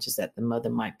challenges that the mother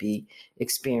might be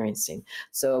experiencing.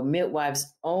 So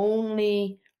midwives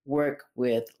only work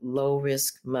with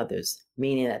low-risk mothers,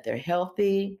 meaning that they're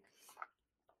healthy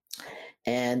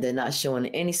and they're not showing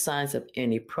any signs of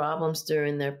any problems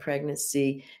during their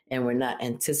pregnancy, and we're not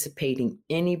anticipating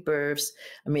any births.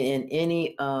 I mean,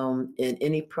 in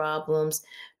any problems.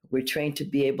 We're trained to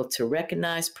be able to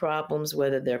recognize problems,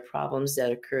 whether they're problems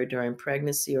that occur during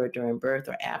pregnancy or during birth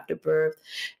or after birth,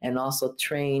 and also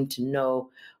trained to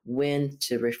know when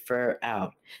to refer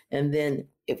out. And then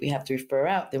if we have to refer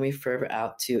out, then we refer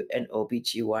out to an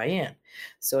OBGYN.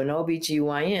 So an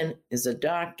OBGYN is a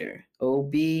doctor.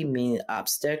 OB means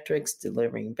obstetrics,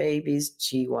 delivering babies.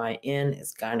 GYN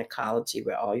is gynecology,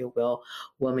 where all your well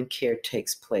woman care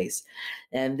takes place.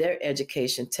 And their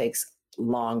education takes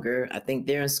longer. I think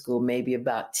they're in school maybe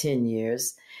about 10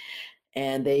 years.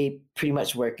 And they pretty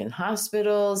much work in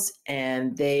hospitals,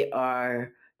 and they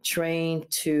are trained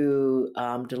to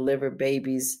deliver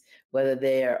babies, whether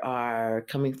they are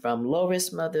coming from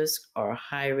low-risk mothers or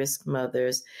high-risk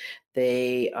mothers.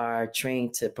 They are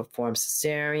trained to perform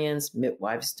cesareans.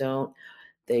 Midwives don't.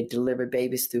 They deliver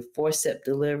babies through forceps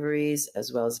deliveries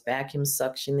as well as vacuum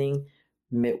suctioning.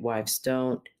 Midwives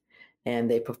don't. And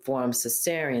they perform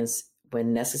cesareans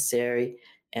when necessary,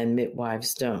 and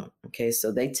midwives don't. Okay,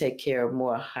 so they take care of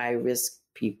more high-risk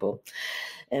people.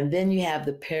 And then you have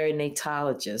the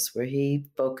perinatologist, where he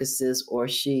focuses or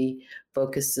she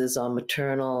focuses on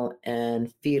maternal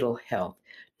and fetal health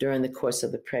during the course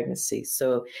of the pregnancy.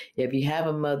 So if you have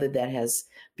a mother that has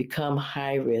become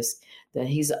high risk, then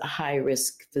he's a high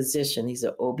risk physician. He's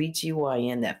an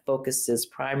OBGYN that focuses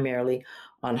primarily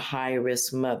on high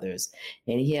risk mothers.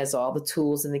 And he has all the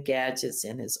tools and the gadgets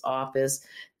in his office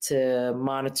to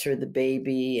monitor the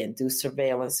baby and do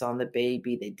surveillance on the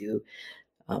baby. They do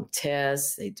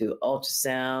tests, they do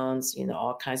ultrasounds,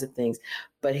 all kinds of things.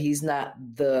 But he's not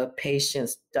the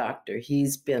patient's doctor.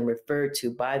 He's been referred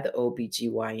to by the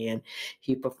OBGYN.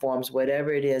 He performs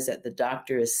whatever it is that the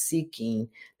doctor is seeking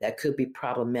that could be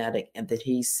problematic, and that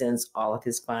he sends all of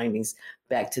his findings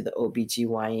back to the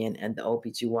OBGYN, and the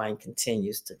OBGYN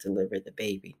continues to deliver the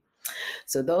baby.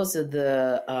 So those are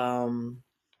the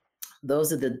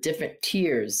different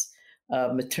tiers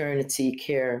of maternity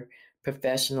care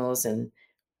professionals, and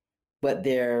what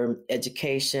their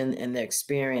education and their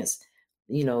experience,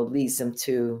 leads them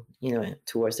to,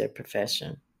 towards their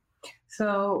profession.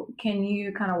 So can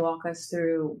you kind of walk us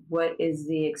through what is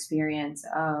the experience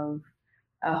of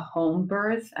a home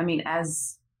birth? I mean,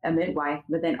 as a midwife,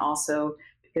 but then also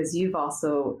because you've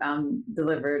also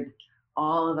delivered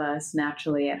all of us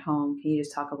naturally at home. Can you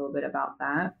just talk a little bit about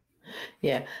that?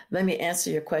 Yeah, let me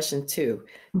answer your question too,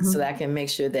 so that I can make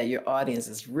sure that your audience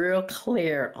is real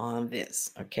clear on this.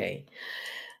 Okay.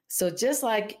 So just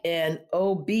like an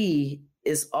OB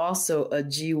is also a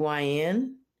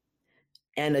GYN,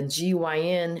 and a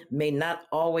GYN may not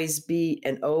always be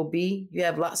an OB. You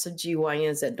have lots of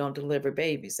GYNs that don't deliver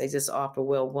babies. They just offer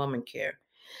well woman care.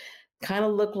 Kind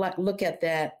of look at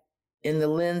that in the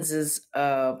lenses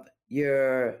of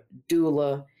your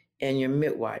doula and your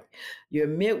midwife. Your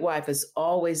midwife is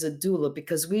always a doula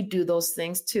because we do those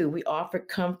things too. We offer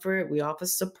comfort, we offer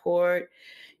support,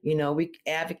 we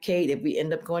advocate. If we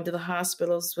end up going to the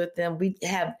hospitals with them,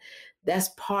 that's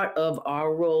part of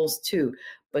our roles too.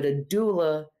 But a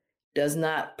doula does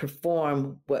not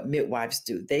perform what midwives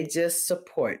do. They just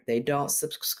support. They don't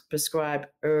prescribe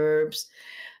herbs.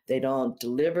 They don't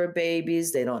deliver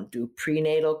babies. They don't do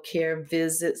prenatal care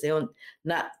visits.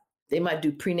 They might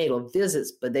do prenatal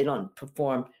visits, but they don't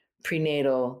perform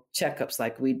prenatal checkups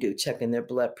like we do, checking their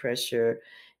blood pressure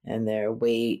and their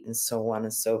weight and so on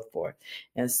and so forth.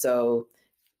 And so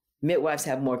midwives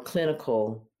have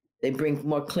they bring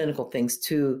more clinical things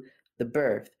to the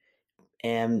birth,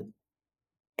 and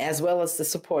as well as the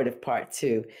supportive part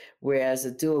too. Whereas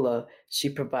a doula, she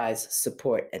provides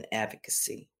support and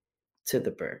advocacy to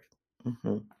the birth.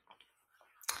 Mm-hmm.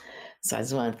 So I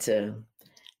just wanted to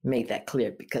make that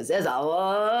clear, because there's a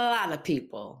lot of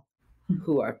people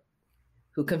who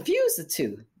confuse the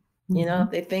two. You know,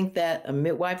 they think that a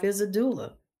midwife is a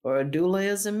doula or a doula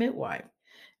is a midwife.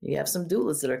 You have some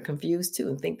doulas that are confused too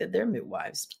and think that they're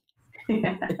midwives.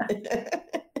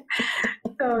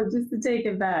 So just to take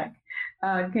it back,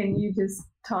 can you just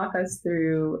talk us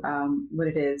through what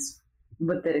it is,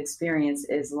 what that experience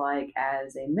is like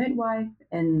as a midwife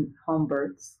in home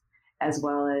births, as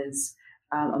well as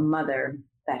a mother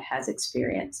that has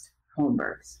experienced home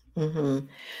births? Mm-hmm.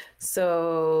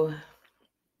 So,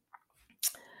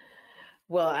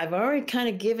 well, I've already kind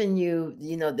of given you,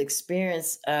 the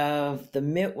experience of the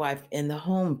midwife in the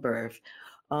home birth.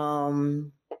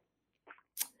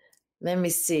 Let me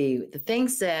see. The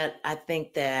things that I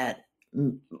think that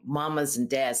mamas and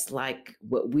dads like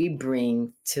what we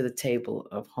bring to the table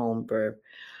of home birth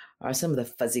are some of the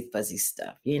fuzzy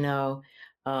stuff. They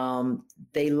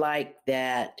like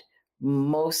that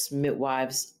most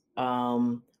midwives,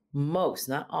 most,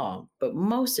 not all, but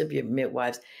most of your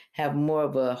midwives have more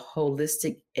of a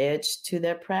holistic edge to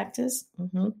their practice.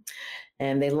 Mm-hmm.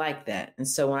 And they like that. And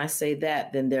so when I say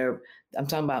that, then I'm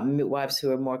talking about midwives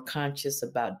who are more conscious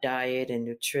about diet and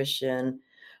nutrition,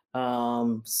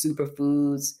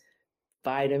 superfoods,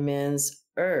 vitamins,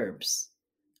 herbs,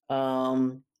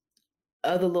 other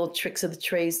little tricks of the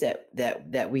trades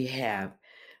that we have,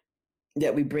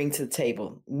 that we bring to the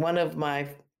table. One of the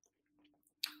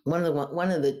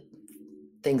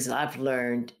things that I've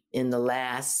learned in the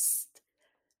last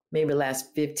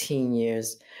 15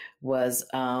 years was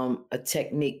a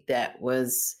technique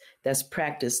that's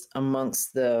practiced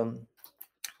amongst the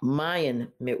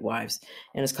Mayan midwives,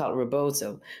 and it's called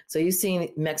rebozo. So you've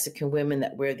seen Mexican women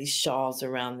that wear these shawls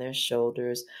around their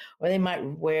shoulders, or they might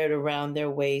wear it around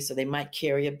their waist, or they might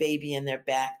carry a baby in their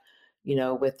back,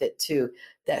 with it too.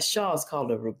 That shawl is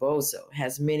called a rebozo. It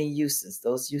has many uses,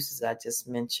 those uses I just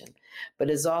mentioned, but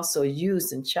it's also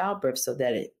used in childbirth so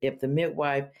that if the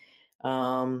midwife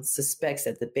suspects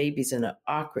that the baby's in an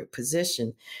awkward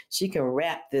position, she can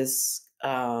wrap this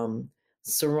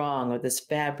sarong or this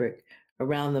fabric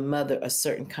around the mother a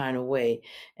certain kind of way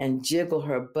and jiggle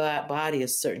her body a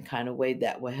certain kind of way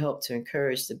that will help to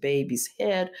encourage the baby's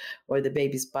head or the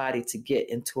baby's body to get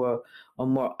into a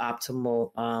more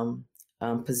optimal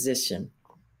position.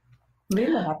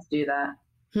 Leela had to do that.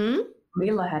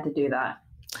 Leela had to do that.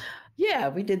 Yeah,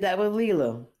 we did that with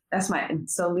Leela.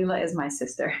 So Leela is my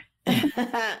sister.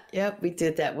 Yep, we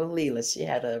did that with Leela. She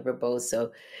had a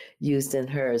rebozo used in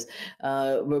hers.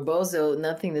 Rebozo,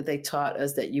 nothing that they taught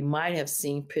us that you might have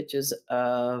seen pictures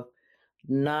of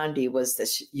Nandi was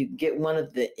that you get one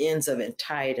of the ends of it and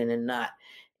tie it in a knot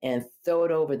and throw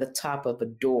it over the top of a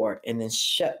door and then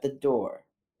shut the door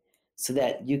so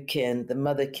that the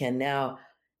mother can now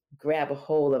grab a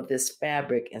hold of this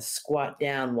fabric and squat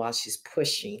down while she's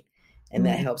pushing. And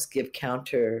that helps give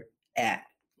counter pressure,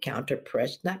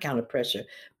 not counter pressure,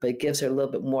 but it gives her a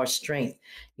little bit more strength,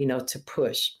 to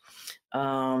push.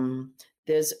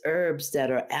 There's herbs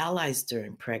that are allies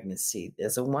during pregnancy.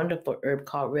 There's a wonderful herb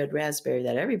called red raspberry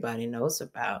that everybody knows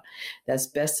about. That's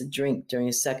best to drink during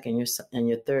your second and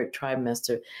your third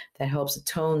trimester. That helps to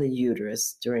tone the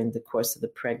uterus during the course of the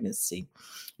pregnancy.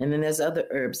 And then there's other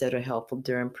herbs that are helpful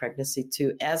during pregnancy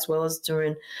too, as well as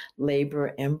during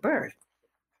labor and birth.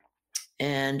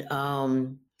 And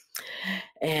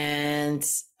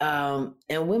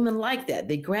women like that.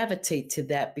 They gravitate to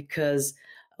that because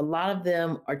a lot of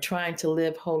them are trying to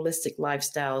live holistic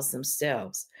lifestyles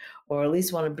themselves, or at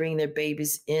least want to bring their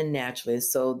babies in naturally.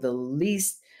 So the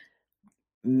least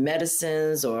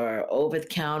medicines or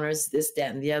over-the-counters, this,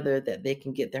 that, and the other, that they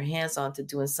can get their hands on to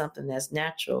doing something that's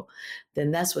natural, then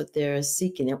that's what they're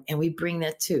seeking. And we bring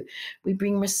that too. We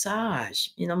bring massage.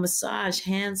 Massage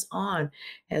hands-on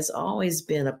has always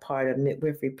been a part of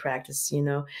midwifery practice,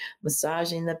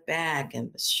 massaging the back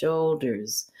and the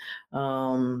shoulders,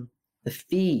 the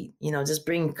feet, just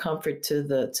bringing comfort to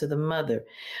the mother.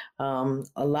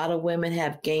 A lot of women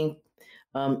have gained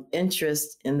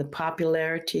interest in the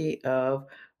popularity of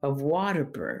water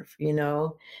birth.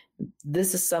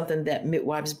 This is something that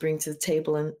midwives bring to the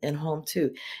table in home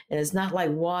too. And it's not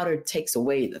like water takes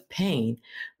away the pain,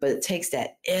 but it takes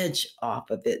that edge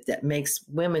off of it that makes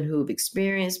women who've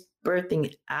experienced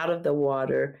birthing out of the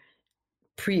water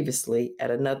previously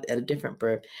at a different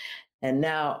birth and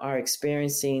now are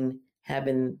experiencing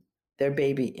having their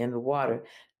baby in the water.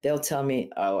 They'll tell me,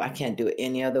 "Oh, I can't do it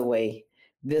any other way.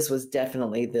 This was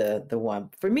definitely the one."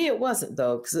 For me, it wasn't,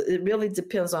 though, because it really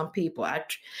depends on people.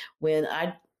 When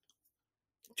I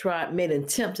made an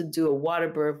attempt to do a water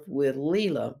birth with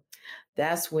Leela,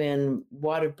 that's when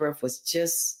water birth was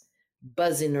just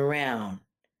buzzing around.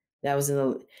 That was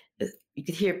you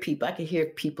could hear people, I could hear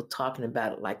people talking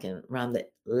about it like around the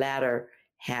latter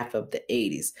half of the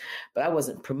 80s. But I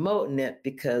wasn't promoting it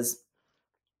because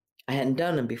I hadn't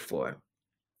done them before.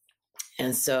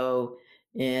 And so,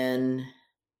 and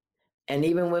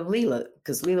even with Leela,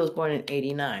 because Leela was born in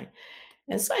 89.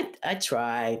 And so I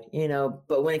tried,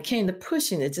 but when it came to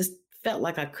pushing, it just felt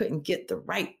like I couldn't get the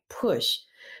right push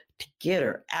to get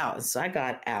her out. And so I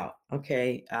got out,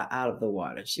 out of the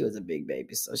water. She was a big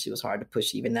baby, so she was hard to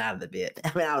push even out of the bed,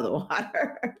 out of the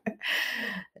water.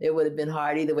 It would have been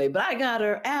hard either way, but I got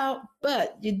her out.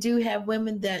 But you do have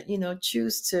women that,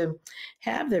 choose to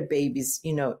have their babies,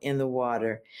 in the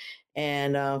water.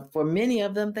 And for many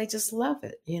of them, they just love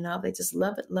it. They just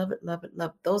love it, love it, love it,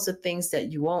 love it. Those are things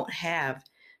that you won't have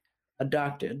a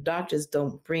doctor. Doctors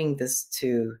don't bring this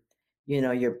to,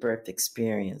 your birth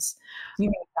experience. You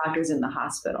mean doctors in the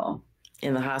hospital?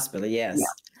 In the hospital, yes.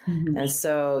 Yeah. Mm-hmm. And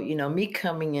so, me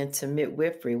coming into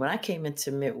midwifery, when I came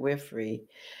into midwifery,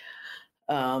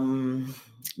 home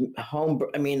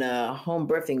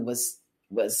birthing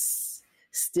was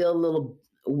still a little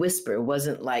whisper. It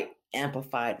wasn't like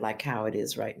amplified like how it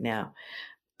is right now.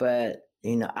 But,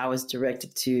 I was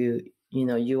directed to,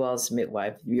 you all's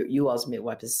midwife. You all's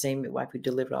midwife is the same midwife who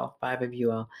delivered all 5 of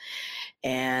you all.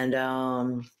 And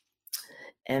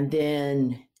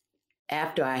then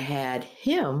after I had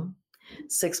him,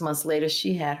 6 months later,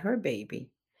 she had her baby.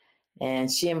 And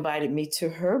she invited me to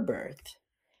her birth.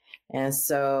 And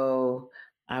so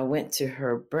I went to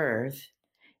her birth.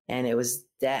 And it was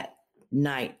that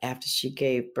night after she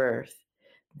gave birth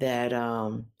that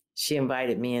she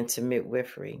invited me into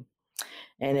midwifery.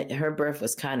 And her birth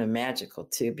was kind of magical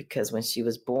too, because when she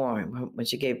was born, when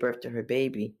she gave birth to her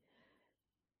baby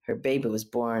was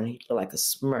born, he looked like a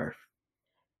Smurf.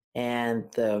 And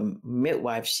the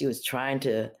midwife, she was trying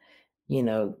to,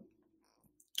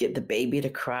 get the baby to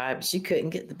cry, but she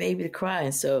couldn't get the baby to cry.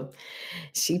 And so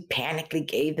she panically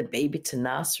gave the baby to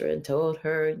Nasra and told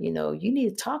her, you need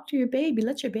to talk to your baby.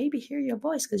 Let your baby hear your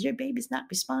voice because your baby's not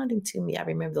responding to me. I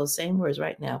remember those same words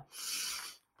right now.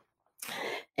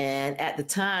 And at the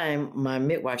time, my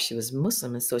midwife, she was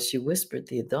Muslim. And so she whispered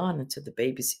the adhan into the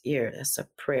baby's ear. That's a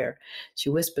prayer. She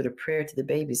whispered a prayer to the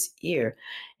baby's ear.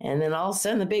 And then all of a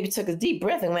sudden, the baby took a deep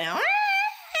breath and went, "Wah!"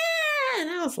 And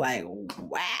I was like,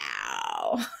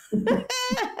 wow.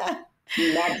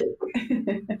 Magic.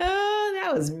 Oh,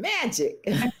 that was magic.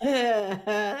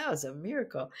 That was a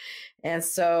miracle. And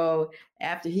so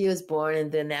after he was born,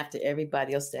 and then after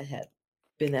everybody else that had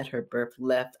been at her birth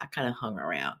left, I kind of hung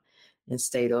around and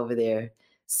stayed over there,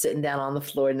 sitting down on the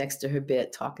floor next to her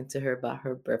bed, talking to her about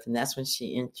her birth. And that's when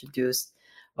she introduced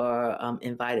or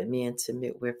invited me into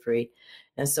midwifery.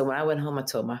 And so when I went home, I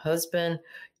told my husband,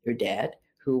 your dad,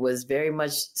 who was very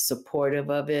much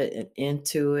supportive of it and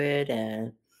into it,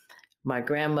 and my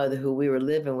grandmother, who we were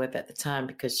living with at the time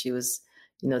because she was,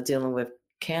 dealing with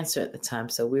cancer at the time.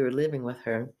 So we were living with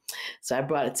her. So I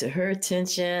brought it to her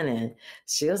attention, and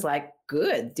she was like,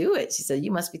 good, do it. She said,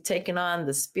 you must be taking on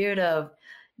the spirit of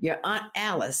your Aunt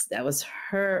Alice. That was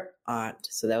her aunt.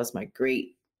 So that was my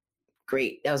great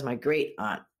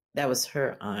aunt. That was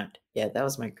her aunt. Yeah, that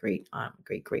was my great aunt,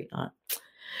 great aunt.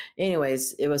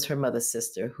 Anyways, it was her mother's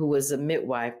sister, who was a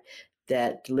midwife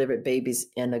that delivered babies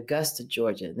in Augusta,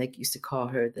 Georgia. And they used to call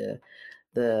her the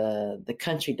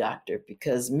country doctor,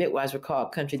 because midwives were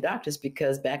called country doctors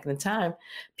because back in the time,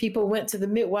 people went to the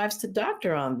midwives to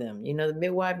doctor on them. The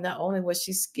midwife, not only was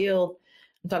she skilled,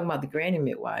 I'm talking about the granny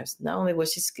midwives, not only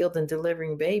was she skilled in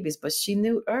delivering babies, but she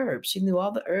knew herbs. She knew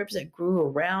all the herbs that grew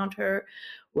around her,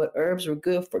 what herbs were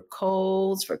good for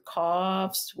colds, for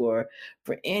coughs, for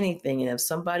anything. And if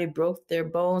somebody broke their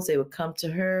bones, they would come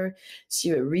to her.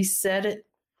 She would reset it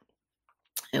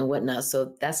and whatnot.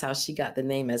 So that's how she got the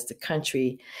name as the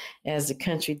country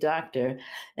doctor.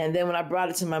 And then when I brought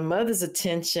it to my mother's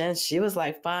attention, she was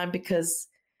like, fine, because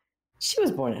she was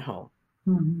born at home.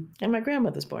 Mm-hmm. And my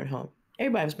grandmother was born at home.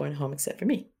 Everybody was born at home except for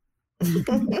me.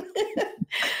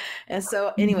 And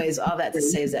so anyways, all that to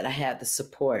say is that I had the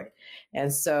support.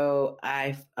 And so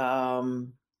I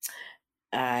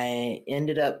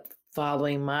ended up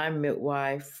following my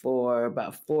midwife for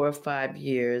about 4 or 5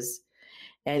 years.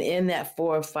 And in that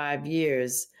 4 or 5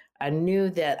 years, I knew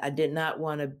that I did not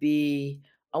want to be,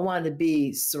 I wanted to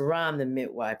be Sarahn the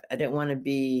midwife. I didn't want to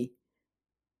be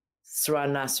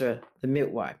Sarahn Nasra the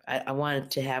midwife. I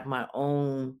wanted to have my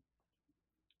own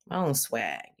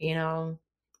swag,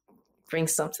 bring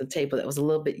something to the table that was a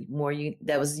little bit more,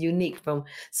 that was unique from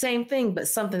same thing, but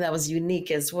something that was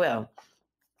unique as well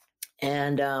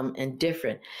and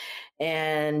different.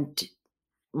 And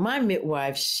my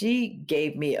midwife, she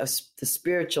gave me the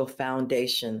spiritual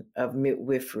foundation of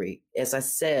midwifery. As I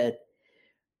said,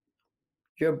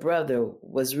 your brother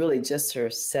was really just her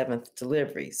seventh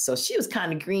delivery. So she was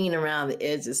kind of green around the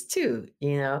edges too,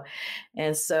 you know?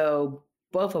 And so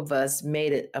both of us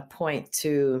made it a point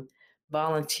to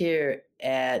volunteer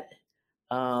at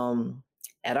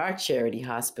our charity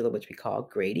hospital, which we call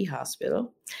Grady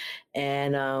Hospital.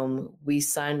 And we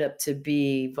signed up to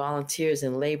be volunteers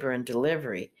in labor and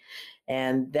delivery.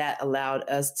 And that allowed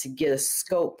us to get a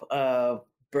scope of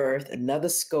birth, another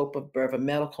scope of birth, a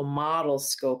medical model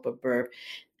scope of birth.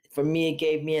 For me, it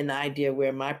gave me an idea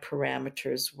where my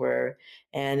parameters were.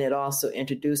 And it also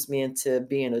introduced me into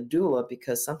being a doula,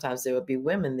 because sometimes there would be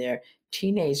women there,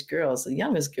 teenage girls. The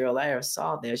youngest girl I ever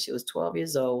saw there, she was 12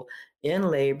 years old, in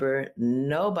labor,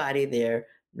 nobody there,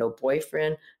 no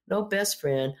boyfriend, no best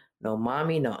friend, no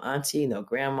mommy, no auntie, no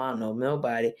grandma, no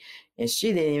nobody. And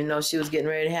she didn't even know she was getting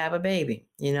ready to have a baby,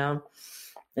 you know?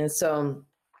 And so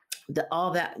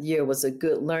all that year was a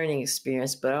good learning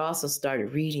experience, but I also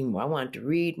started reading more. I wanted to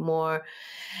read more,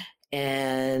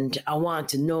 and I wanted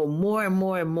to know more and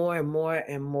more and more and more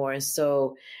and more. And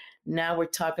so now we're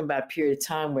talking about a period of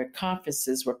time where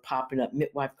conferences were popping up,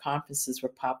 midwife conferences were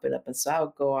popping up. And so I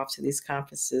would go off to these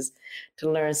conferences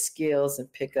to learn skills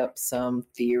and pick up some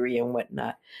theory and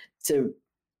whatnot to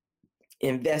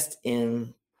invest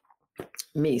in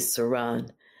me,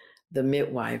 Sarahn, the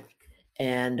midwife.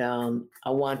 And I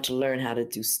wanted to learn how to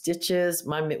do stitches.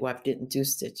 My midwife didn't do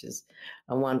stitches.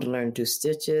 I wanted to learn to do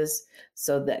stitches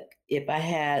so that if I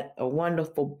had a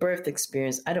wonderful birth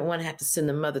experience, I didn't want to have to send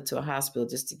the mother to a hospital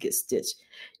just to get stitched.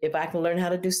 If I can learn how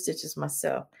to do stitches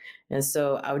myself. And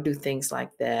so I would do things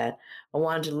like that. I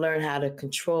wanted to learn how to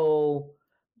control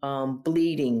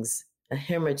bleedings and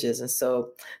hemorrhages. And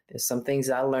so there's some things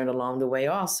I learned along the way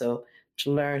also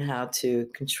to learn how to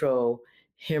control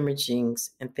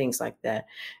hemorrhagings and things like that.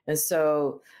 And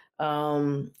so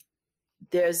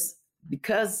there's,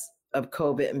 because of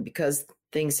COVID and because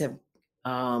things have,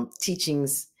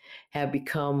 teachings have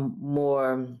become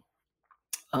more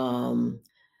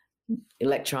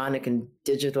electronic and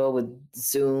digital with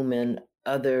Zoom and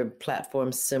other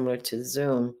platforms similar to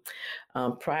Zoom.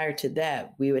 Prior to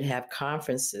that, we would have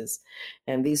conferences,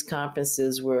 and these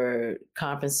conferences were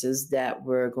conferences that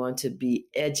were going to be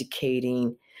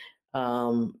educating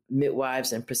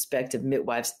midwives and prospective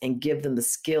midwives and give them the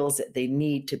skills that they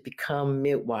need to become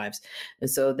midwives. And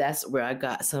so that's where I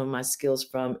got some of my skills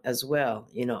from as well.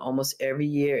 You know, almost every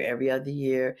year, every other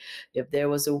year, if there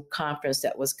was a conference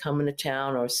that was coming to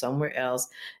town or somewhere else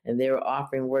and they were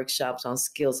offering workshops on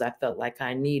skills I felt like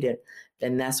I needed,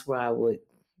 then that's where I would,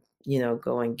 you know,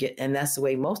 go and get. And that's the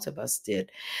way most of us did.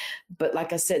 But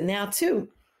like I said, now too,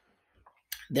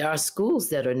 there are schools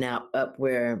that are now up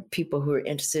where people who are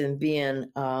interested in being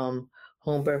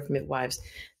home birth midwives,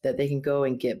 that they can go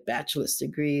and get bachelor's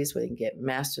degrees, where they can get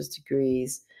master's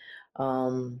degrees,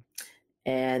 and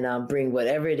bring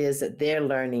whatever it is that they're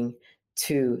learning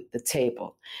to the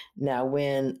table. Now,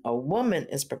 when a woman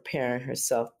is preparing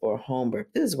herself for home birth,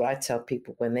 this is what I tell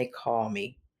people when they call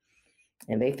me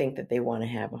and they think that they want to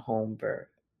have a home birth.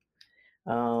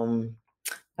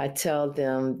 I tell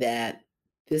them that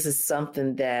this is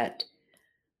something that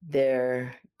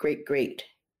their great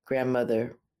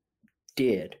grandmother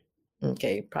did.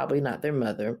 Okay, probably not their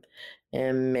mother,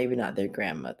 and maybe not their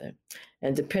grandmother.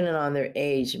 And depending on their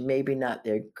age, maybe not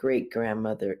their great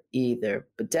grandmother either,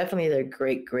 but definitely their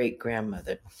great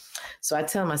grandmother. So I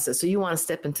tell them, I said, so you want to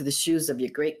step into the shoes of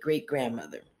your great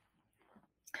grandmother.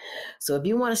 So if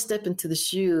you want to step into the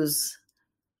shoes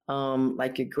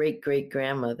like your great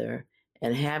grandmother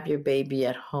and have your baby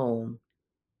at home,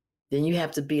 then you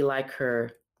have to be like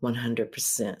her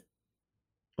 100%.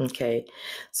 Okay,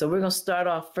 so we're going to start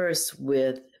off first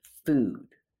with food.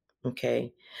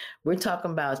 Okay, we're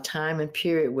talking about a time and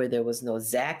period where there was no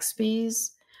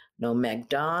Zaxby's, no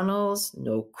McDonald's,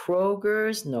 no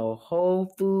Kroger's, no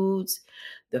Whole Foods.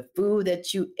 The food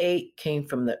that you ate came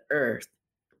from the earth,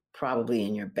 probably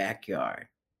in your backyard.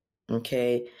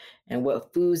 Okay, and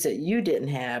what foods that you didn't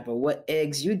have, or what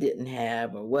eggs you didn't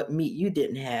have, or what meat you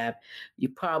didn't have, you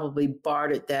probably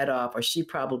bartered that off, or she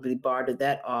probably bartered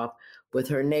that off with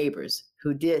her neighbors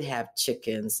who did have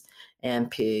chickens and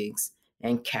pigs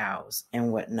and cows and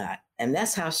whatnot. And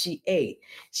that's how she ate.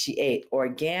 She ate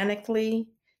organically.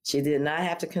 She did not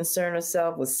have to concern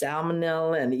herself with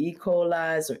salmonella and E.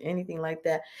 coli or anything like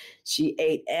that. She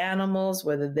ate animals,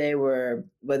 whether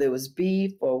it was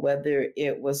beef or whether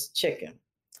it was chicken,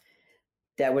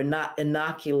 that were not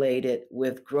inoculated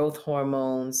with growth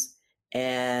hormones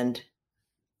and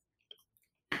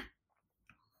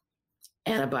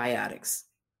antibiotics.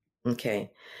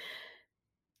 Okay.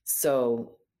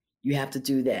 So you have to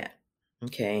do that.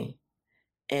 Okay.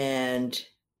 And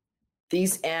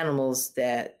these animals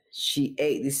that she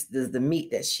ate, the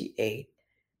meat that she ate,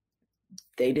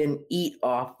 they didn't eat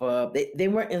off of, they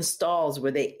weren't in stalls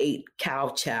where they ate cow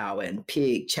chow and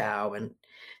pig chow, and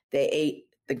they ate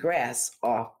the grass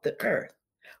off the earth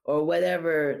or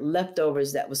whatever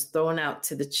leftovers that was thrown out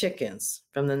to the chickens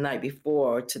from the night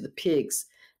before or to the pigs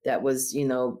that was,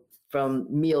 from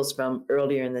meals from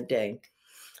earlier in the day.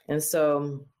 And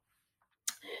so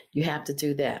you have to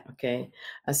do that. Okay.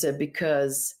 I said,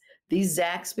 because these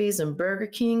Zaxby's and Burger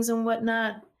Kings and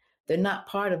whatnot, they're not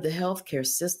part of the healthcare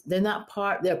system. They're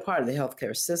part of the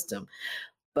healthcare system,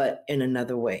 but in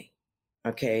another way.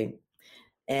 Okay.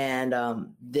 And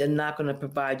they're not going to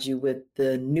provide you with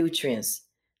the nutrients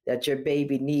that your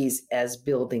baby needs as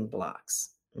building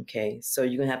blocks. Okay. So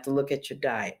you're going to have to look at your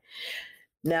diet.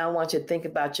 Now I want you to think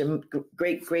about your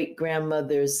great great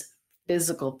grandmother's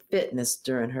physical fitness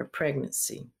during her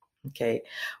pregnancy. Okay.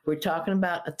 We're talking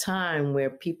about a time where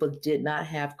people did not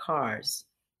have cars,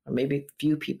 or maybe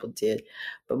few people did,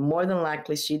 but more than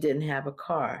likely she didn't have a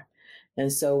car.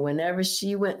 And so whenever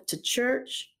she went to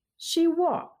church, she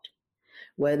walked.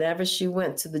 Whenever she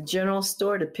went to the general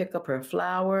store to pick up her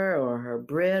flour or her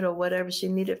bread or whatever she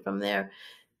needed from there,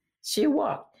 she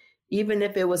walked. Even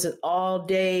if it was an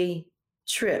all-day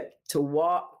trip to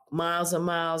walk miles and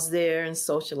miles there and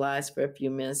socialize for a few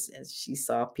minutes as she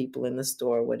saw people in the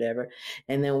store or whatever,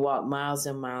 and then walk miles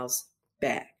and miles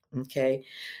back. Okay.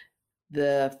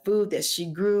 The food that she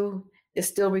grew, it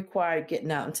still required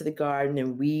getting out into the garden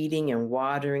and weeding and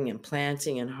watering and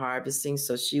planting and harvesting.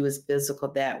 So she was physical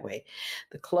that way.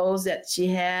 The clothes that she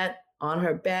had on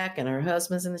her back and her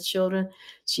husband's and the children,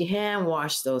 she hand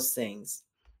washed those things,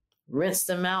 rinsed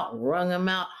them out, wrung them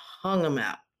out, hung them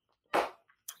out.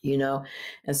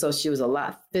 And so she was a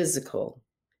lot physical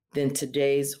than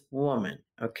today's woman.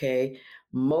 Okay.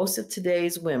 Most of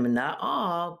today's women, not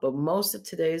all, but most of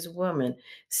today's women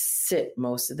sit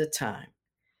most of the time.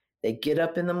 They get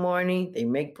up in the morning, they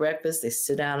make breakfast, they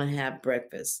sit down and have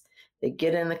breakfast. They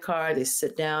get in the car, they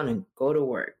sit down and go to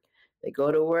work. They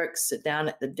go to work, sit down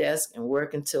at the desk and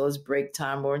work until it's break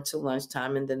time or until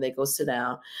lunchtime. And then they go sit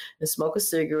down and smoke a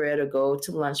cigarette or go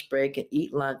to lunch break and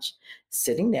eat lunch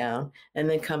sitting down, and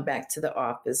then come back to the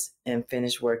office and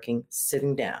finish working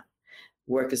sitting down.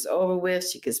 Work is over with.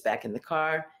 She gets back in the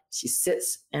car. She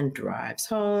sits and drives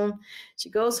home. She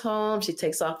goes home. She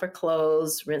takes off her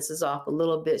clothes, rinses off a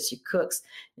little bit. She cooks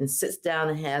and sits down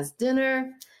and has dinner.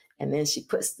 And then she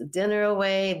puts the dinner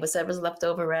away, whatever's left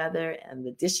over rather, and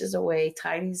the dishes away,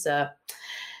 tidies up.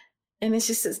 And then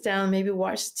she sits down and maybe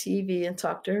watch TV and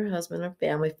talk to her husband or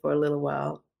family for a little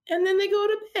while. And then they go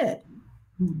to bed,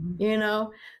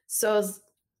 So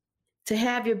to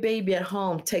have your baby at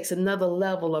home takes another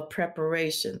level of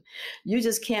preparation. You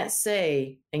just can't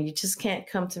say, and you just can't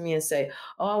come to me and say,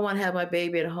 oh, I want to have my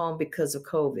baby at home because of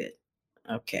COVID.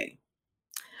 Okay.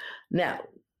 Now,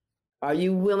 are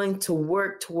you willing to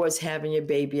work towards having your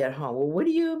baby at home? Well, what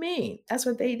do you mean? That's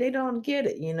what they don't get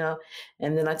it,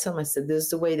 And then I tell them, I said, this is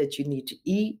the way that you need to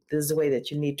eat. This is the way that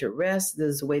you need to rest.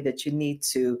 This is the way that you need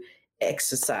to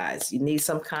exercise. You need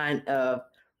some kind of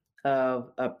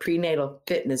prenatal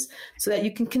fitness so that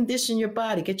you can condition your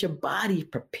body, get your body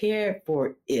prepared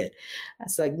for it.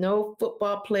 It's like no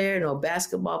football player, no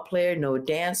basketball player, no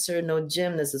dancer, no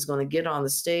gymnast is going to get on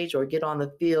the stage or get on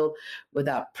the field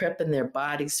without prepping their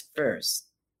bodies first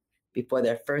before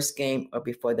their first game or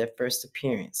before their first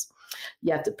appearance.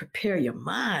 You have to prepare your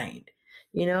mind,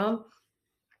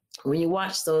 When you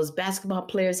watch those basketball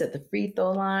players at the free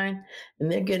throw line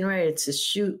and they're getting ready to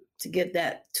shoot to get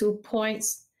that 2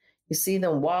 points, you see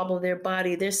them wobble their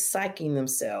body. They're psyching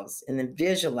themselves and then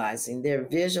visualizing. They're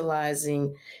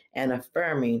visualizing and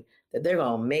affirming that they're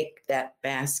going to make that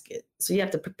basket. So you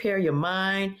have to prepare your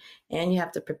mind and you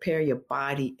have to prepare your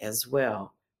body as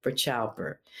well for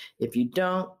childbirth. If you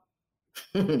don't,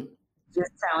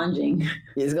 just challenging.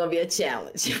 It's going to be a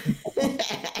challenge.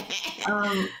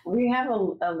 We have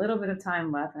a little bit of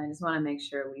time left, and I just want to make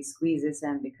sure we squeeze this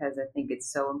in because I think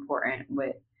it's so important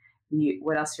with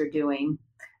what else you're doing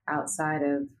outside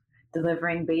of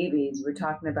delivering babies. We're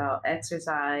talking about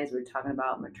exercise, we're talking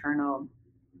about maternal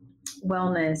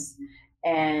wellness,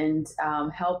 and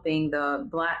helping the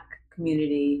Black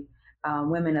community,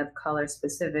 women of color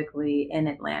specifically in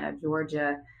Atlanta,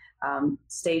 Georgia,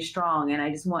 stay strong. And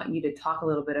I just want you to talk a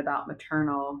little bit about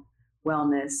maternal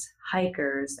wellness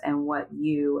hikers and what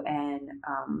you and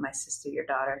my sister, your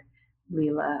daughter,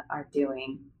 Leela, are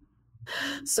doing.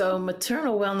 So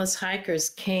maternal wellness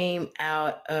hikers came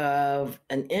out of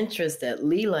an interest that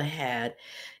Leela had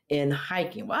in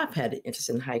hiking. Well, I've had an interest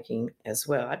in hiking as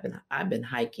well. I've been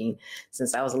hiking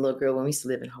since I was a little girl when we used to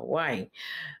live in Hawaii.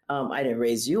 I didn't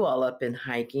raise you all up in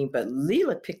hiking, but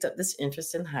Leela picked up this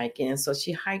interest in hiking, and so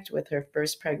she hiked with her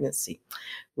first pregnancy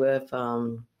with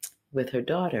her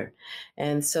daughter,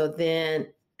 and so then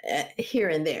here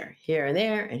and there, here and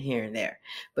there, and here and there.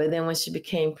 But then when she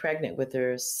became pregnant with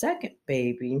her second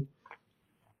baby,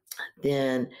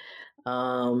 then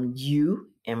you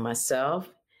and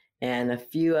myself and a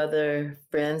few other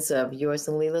friends of yours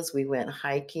and Leela's, we went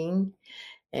hiking.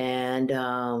 And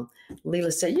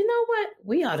Leela said, you know what?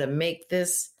 We ought to make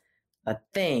this a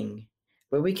thing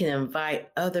where we can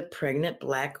invite other pregnant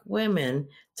Black women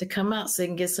to come out so they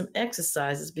can get some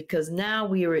exercises, because now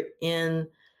we were in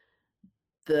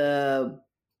the,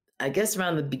 I guess,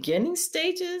 around the beginning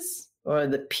stages or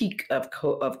the peak of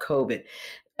COVID,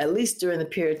 at least during the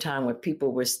period of time where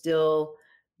people were still,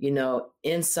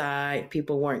 inside.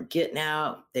 People weren't getting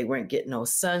out. They weren't getting no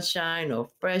sunshine, no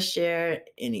fresh air,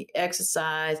 any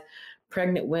exercise.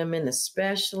 Pregnant women,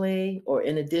 especially, or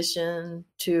in addition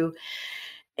to.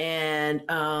 And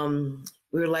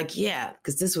we were like, yeah,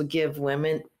 because this would give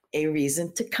women a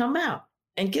reason to come out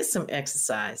and get some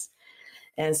exercise.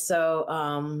 And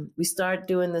so we started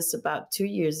doing this about 2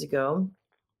 years ago.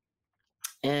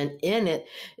 And in it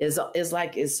is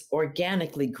like it's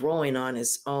organically growing on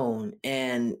its own,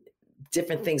 and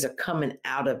different things are coming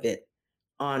out of it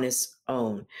on its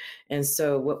own. And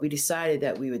so what we decided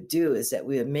that we would do is that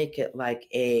we would make it like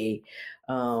a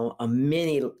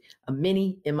mini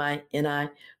MINI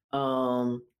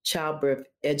childbirth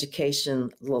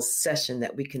education little session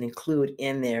that we can include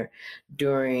in there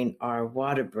during our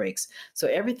water breaks. So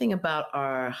everything about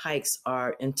our hikes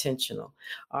are intentional.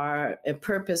 Our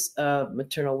purpose of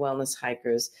Maternal Wellness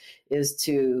Hikers is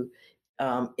to,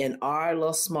 in our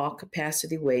little small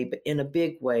capacity way, but in a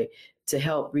big way, to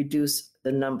help reduce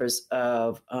the numbers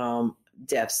of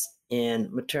deaths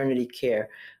in maternity care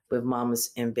with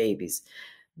mamas and babies.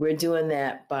 We're doing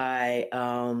that by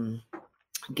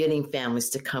getting families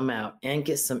to come out and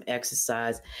get some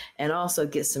exercise and also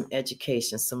get some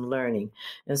education, some learning.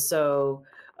 And so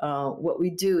what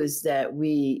we do is that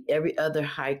every other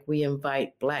hike, we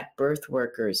invite Black birth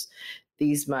workers.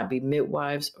 These might be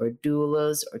midwives or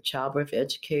doulas or childbirth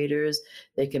educators.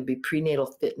 They can be prenatal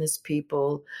fitness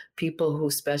people, people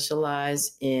who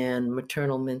specialize in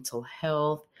maternal mental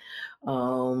health.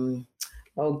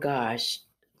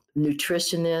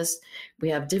 Nutritionists. We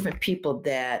have different people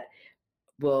that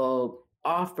will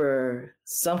offer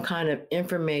some kind of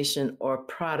information or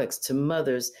products to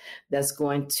mothers that's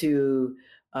going to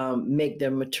make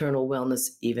their maternal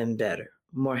wellness even better,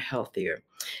 more healthier.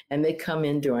 And they come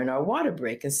in during our water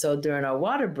break. And so during our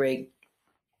water break,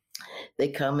 they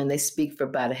come and they speak for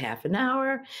about a half an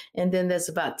hour. And then there's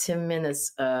about 10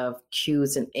 minutes of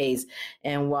Q's and A's.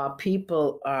 And while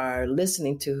people are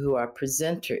listening to who our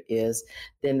presenter is,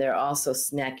 then they're also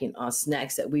snacking on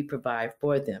snacks that we provide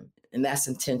for them. And that's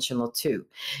intentional too.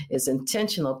 It's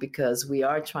intentional because we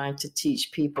are trying to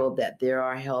teach people that there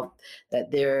are health,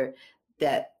 that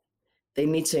they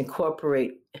need to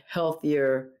incorporate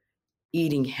healthier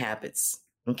eating habits.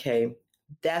 Okay.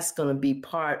 That's going to be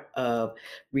part of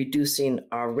reducing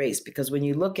our rates, because when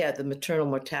you look at the maternal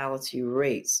mortality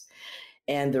rates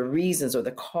and the reasons or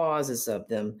the causes of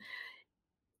them,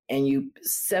 and you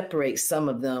separate some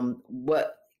of them,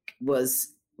 what's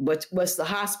the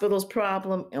hospital's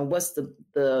problem and what's the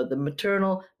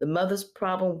mother's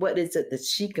problem? What is it that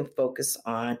she can focus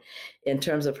on in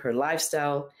terms of her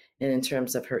lifestyle and in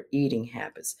terms of her eating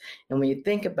habits? And when you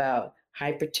think about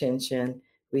hypertension,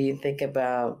 when you think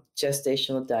about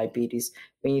gestational diabetes,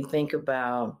 when you think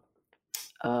about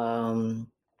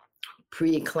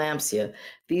preeclampsia,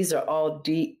 these are all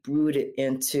deep rooted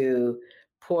into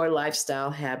poor lifestyle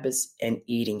habits and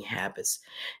eating habits.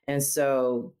 And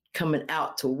so coming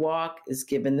out to walk is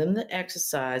giving them the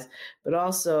exercise, but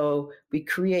also we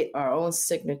create our own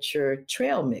signature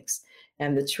trail mix.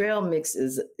 And the trail mix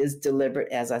is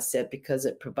deliberate, as I said, because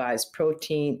it provides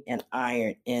protein and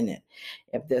iron in it.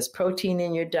 If there's protein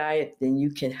in your diet, then you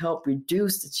can help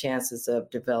reduce the chances of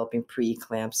developing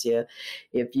preeclampsia.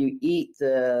 If you eat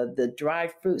the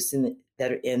dried fruits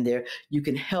that are in there, you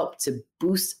can help to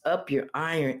boost up your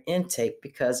iron intake,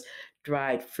 because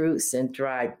dried fruits and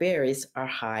dried berries are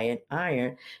high in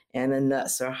iron and the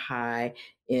nuts are high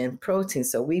in protein.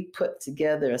 So we put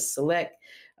together a select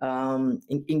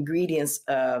ingredients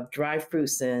of dried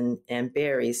fruits and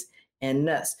berries and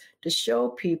nuts to show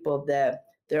people that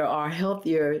there are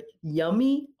healthier,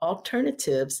 yummy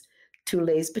alternatives to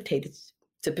Lay's potato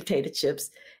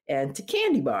chips and to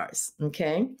candy bars.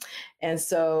 Okay. And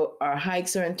so our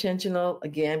hikes are intentional,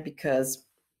 again, because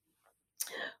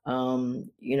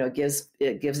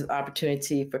It gives an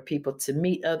opportunity for people to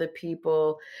meet other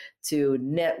people, to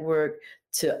network,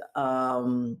 to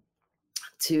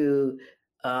to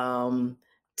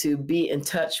to be in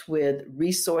touch with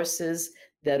resources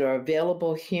that are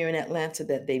available here in Atlanta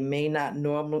that they may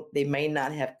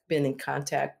not have been in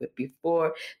contact with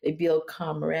before. They build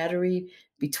camaraderie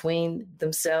between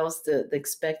themselves, the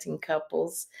expecting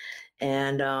couples,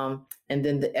 and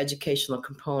then the educational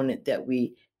component that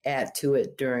we add to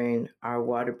it during our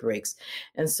water breaks.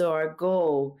 And so our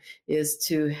goal is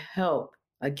to help,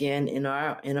 again, in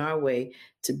our way,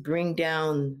 to bring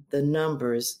down the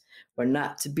numbers, or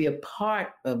not to be a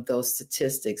part of those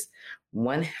statistics,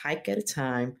 one hike at a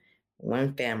time,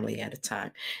 one family at a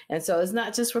time. And so it's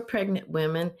not just for pregnant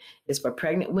women, it's for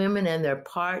pregnant women and their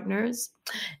partners.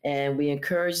 And we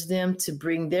encourage them to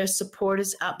bring their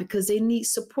supporters out, because they need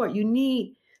support. You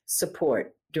need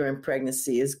support during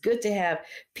pregnancy. It's good to have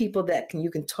people that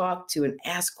you can talk to and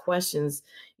ask questions,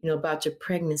 about your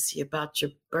pregnancy, about your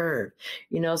birth.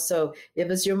 So if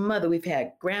it's your mother, we've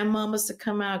had grandmamas to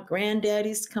come out,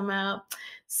 granddaddies to come out,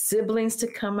 siblings to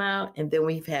come out, and then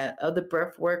we've had other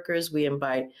birth workers. We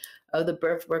invite other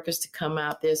birth workers to come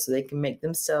out there so they can make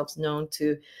themselves known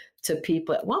to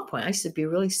people. At one point, I used to be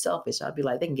really selfish. I'd be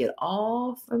like, they can get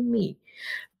all from me.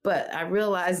 But I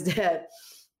realized that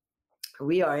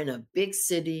we are in a big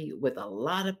city with a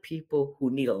lot of people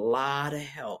who need a lot of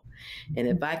help. And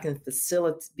if I can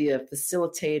be a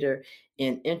facilitator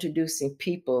in introducing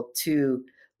people to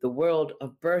the world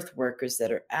of birth workers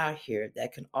that are out here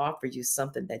that can offer you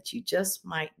something that you just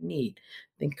might need,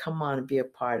 then come on and be a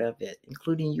part of it,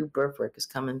 including you birth workers.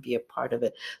 Come and be a part of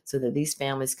it so that these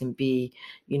families can be,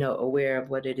 aware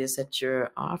of what it is that you're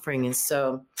offering. And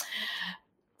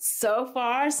so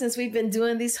far, since we've been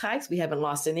doing these hikes, we haven't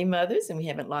lost any mothers and we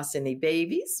haven't lost any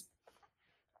babies.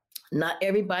 Not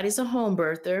everybody's a home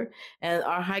birther, and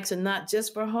our hikes are not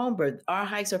just for home birth. Our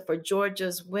hikes are for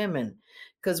Georgia's women,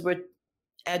 because we're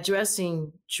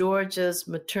addressing Georgia's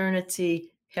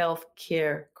maternity health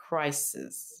care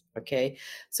crisis. Okay,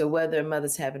 so whether a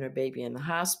mother's having her baby in the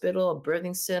hospital, a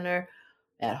birthing center,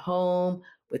 at home,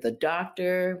 with a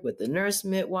doctor, with a nurse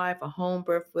midwife, a home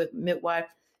birth midwife,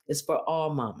 is for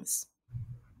all mamas.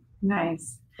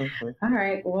 Nice. Mm-hmm. All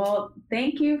right. Well,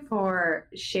 thank you for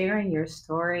sharing your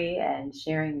story and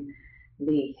sharing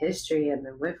the history of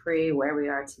midwifery, where we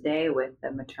are today with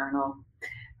the maternal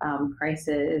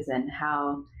crisis, and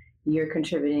how you're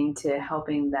contributing to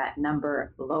helping that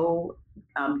number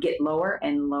get lower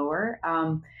and lower.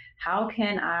 How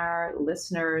can our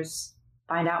listeners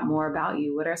find out more about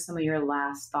you? What are some of your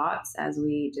last thoughts as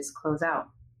we just close out?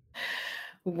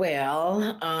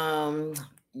 Well,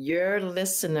 your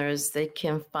listeners, they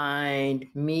can find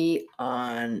me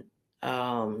on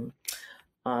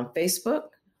Facebook,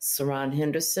 Sarahn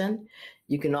Henderson.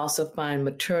 You can also find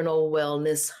Maternal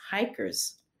Wellness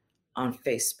Hikers on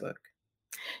Facebook.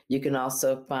 You can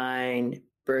also find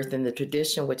Birth in the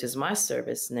Tradition, which is my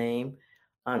service name,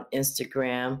 on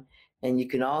Instagram. And you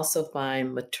can also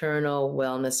find Maternal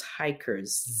Wellness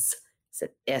Hikers, it's an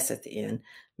S at the end,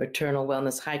 Maternal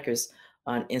Wellness Hikers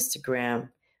on Instagram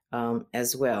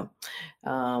as well.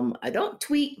 I don't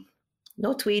tweet,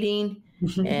 no tweeting,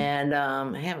 and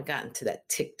I haven't gotten to that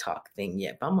TikTok thing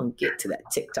yet, but I'm going to get to that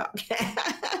TikTok.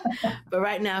 But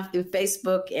right now, through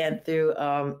Facebook and through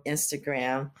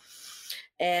Instagram.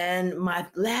 And my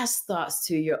last thoughts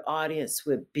to your audience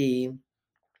would be,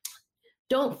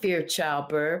 don't fear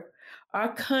childbirth.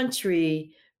 Our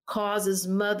country causes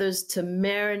mothers to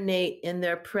marinate in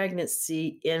their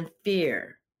pregnancy in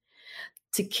fear,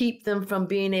 to keep them from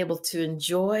being able to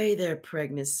enjoy their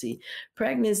pregnancy.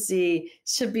 Pregnancy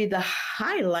should be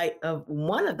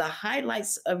one of the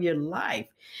highlights of your life,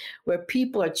 where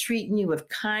people are treating you with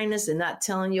kindness and not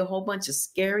telling you a whole bunch of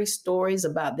scary stories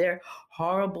about their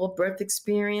horrible birth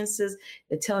experiences.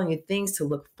 They're telling you things to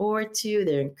look forward to.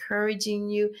 They're encouraging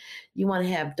you. You want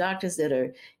to have doctors that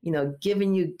are,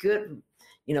 giving you good,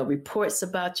 reports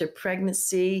about your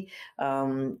pregnancy.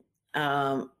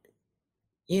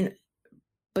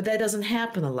 But that doesn't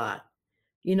happen a lot,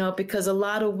 because a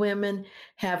lot of women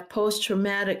have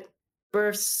post-traumatic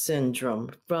birth syndrome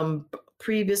from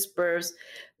previous births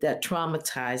that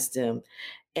traumatized them.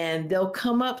 And they'll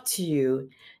come up to you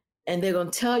and they're going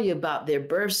to tell you about their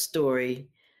birth story,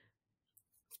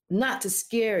 not to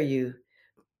scare you,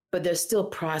 but they're still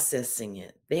processing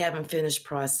it. They haven't finished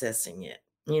processing it.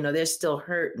 They're still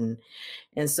hurting.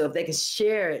 And so if they can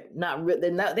share it,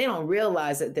 they don't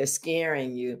realize that they're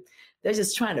scaring you. They're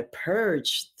just trying to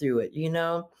purge through it,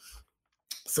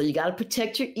 So you got to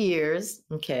protect your ears,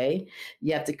 okay?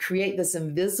 You have to create this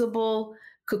invisible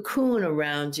cocoon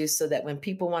around you so that when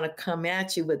people want to come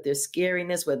at you with their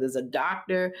scariness, whether it's a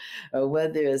doctor or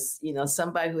whether it's,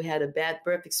 somebody who had a bad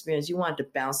birth experience, you want to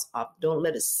bounce off. Don't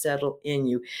let it settle in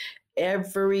you.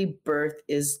 Every birth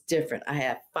is different. I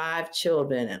have 5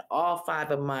 children, and all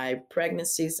 5 of my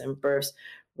pregnancies and births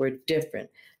were different.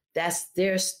 That's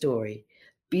their story.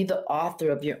 Be the author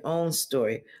of your own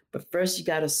story. But first, you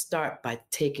got to start by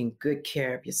taking good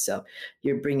care of yourself.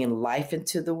 You're bringing life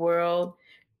into the world.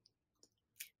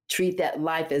 Treat that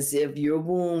life as if your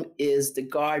womb is the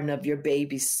garden of your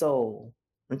baby's soul.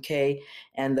 Okay?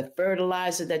 And the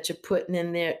fertilizer that you're putting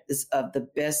in there is of the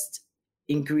best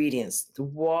ingredients: the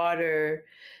water,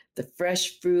 the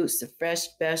fresh fruits, the fresh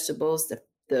vegetables,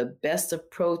 the best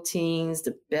of proteins,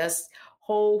 the best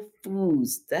whole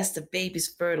foods. That's the baby's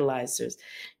fertilizers.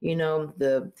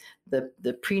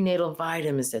 The prenatal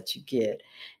vitamins that you get,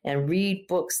 and read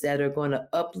books that are going to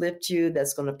uplift you,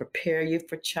 that's going to prepare you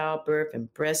for childbirth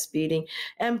and breastfeeding,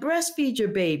 and breastfeed your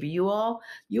baby. You all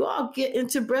get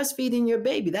into breastfeeding your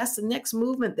baby. That's the next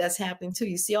movement that's happening too.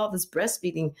 You see all this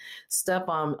breastfeeding stuff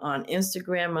on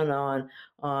Instagram and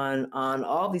on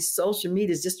all these social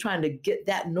medias, just trying to get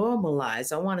that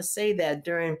normalized. I want to say that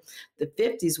during the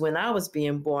 50s, when I was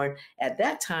being born, at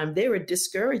that time, they were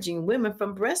discouraging women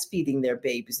from breastfeeding their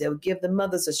babies. They would give the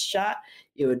mothers a shot.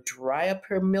 It would dry up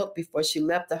her milk before she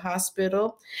left the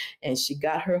hospital, and she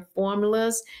got her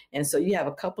formulas. And so you have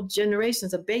a couple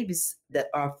generations of babies that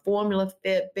are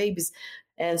formula-fed babies.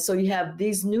 And so you have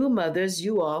these new mothers,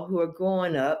 you all who are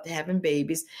growing up, having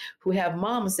babies, who have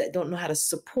mamas that don't know how to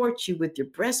support you with your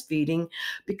breastfeeding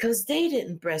because they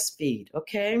didn't breastfeed,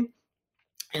 okay?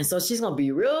 And so she's going to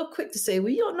be real quick to say, well,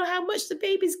 you don't know how much the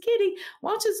baby's getting.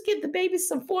 Why don't you just give the baby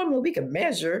some formula? We can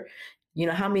measure,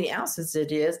 how many ounces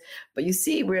it is. But you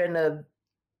see, we're in a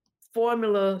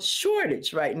formula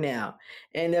shortage right now.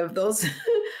 And if those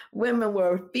women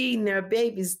were feeding their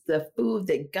babies the food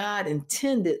that God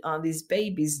intended on these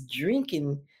babies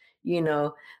drinking,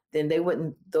 then they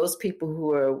wouldn't, those people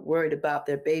who are worried about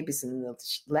their babies and the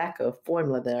lack of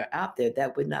formula that are out there,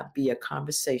 that would not be a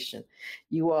conversation.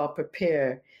 You all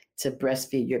prepare to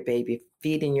breastfeed your baby.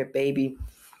 Feeding your baby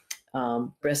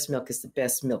breast milk is the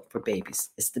best milk for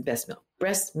babies. It's the best milk.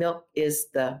 Breast milk is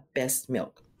the best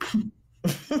milk.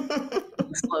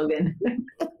 Slogan.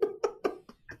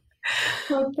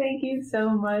 Well, thank you so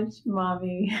much,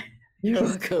 Mommy. You're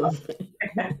welcome.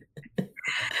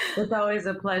 It's always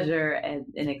a pleasure, and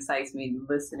it excites me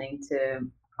listening to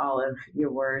all of your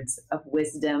words of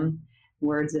wisdom,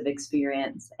 words of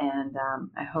experience. And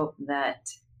I hope that,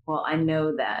 I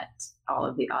know that all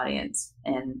of the audience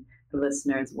and the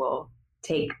listeners will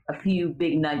take a few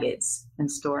big nuggets and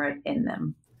store it in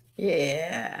them.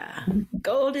 Yeah,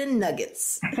 golden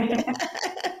nuggets.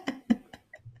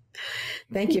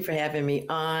 Thank you for having me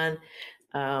on.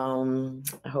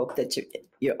 I hope that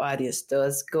your audience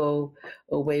does go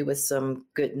away with some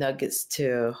good nuggets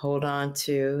to hold on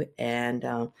to. And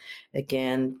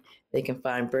again, they can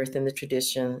find Birth in the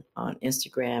Tradition on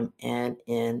Instagram and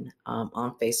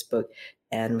on Facebook,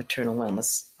 and Maternal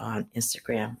Wellness on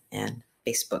Instagram and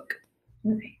Facebook.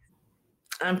 Okay.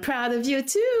 I'm proud of you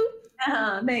too.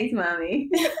 Oh, thanks, Mommy.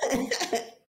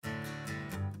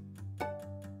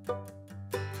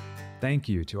 Thank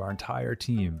you to our entire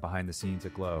team behind the scenes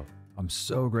at Glow. I'm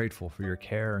so grateful for your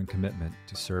care and commitment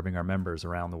to serving our members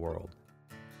around the world.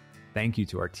 Thank you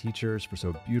to our teachers for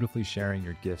so beautifully sharing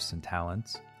your gifts and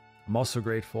talents. I'm also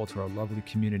grateful to our lovely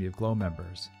community of Glow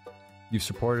members. You've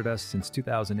supported us since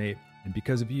 2008, and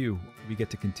because of you, we get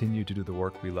to continue to do the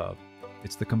work we love.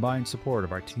 It's the combined support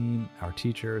of our team, our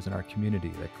teachers, and our community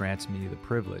that grants me the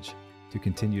privilege to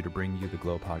continue to bring you the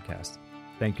Glow podcast.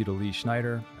 Thank you to Lee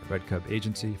Schneider at Red Cub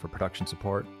Agency for production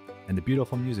support. And the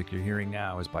beautiful music you're hearing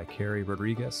now is by Carrie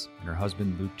Rodriguez and her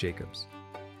husband, Luke Jacobs.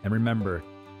 And remember,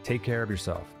 take care of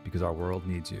yourself because our world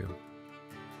needs you.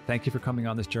 Thank you for coming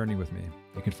on this journey with me.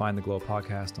 You can find the Glow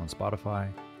podcast on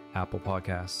Spotify, Apple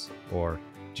Podcasts, or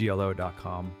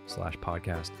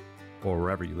glo.com/podcast, or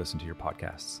wherever you listen to your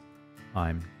podcasts.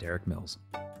 I'm Derek Mills.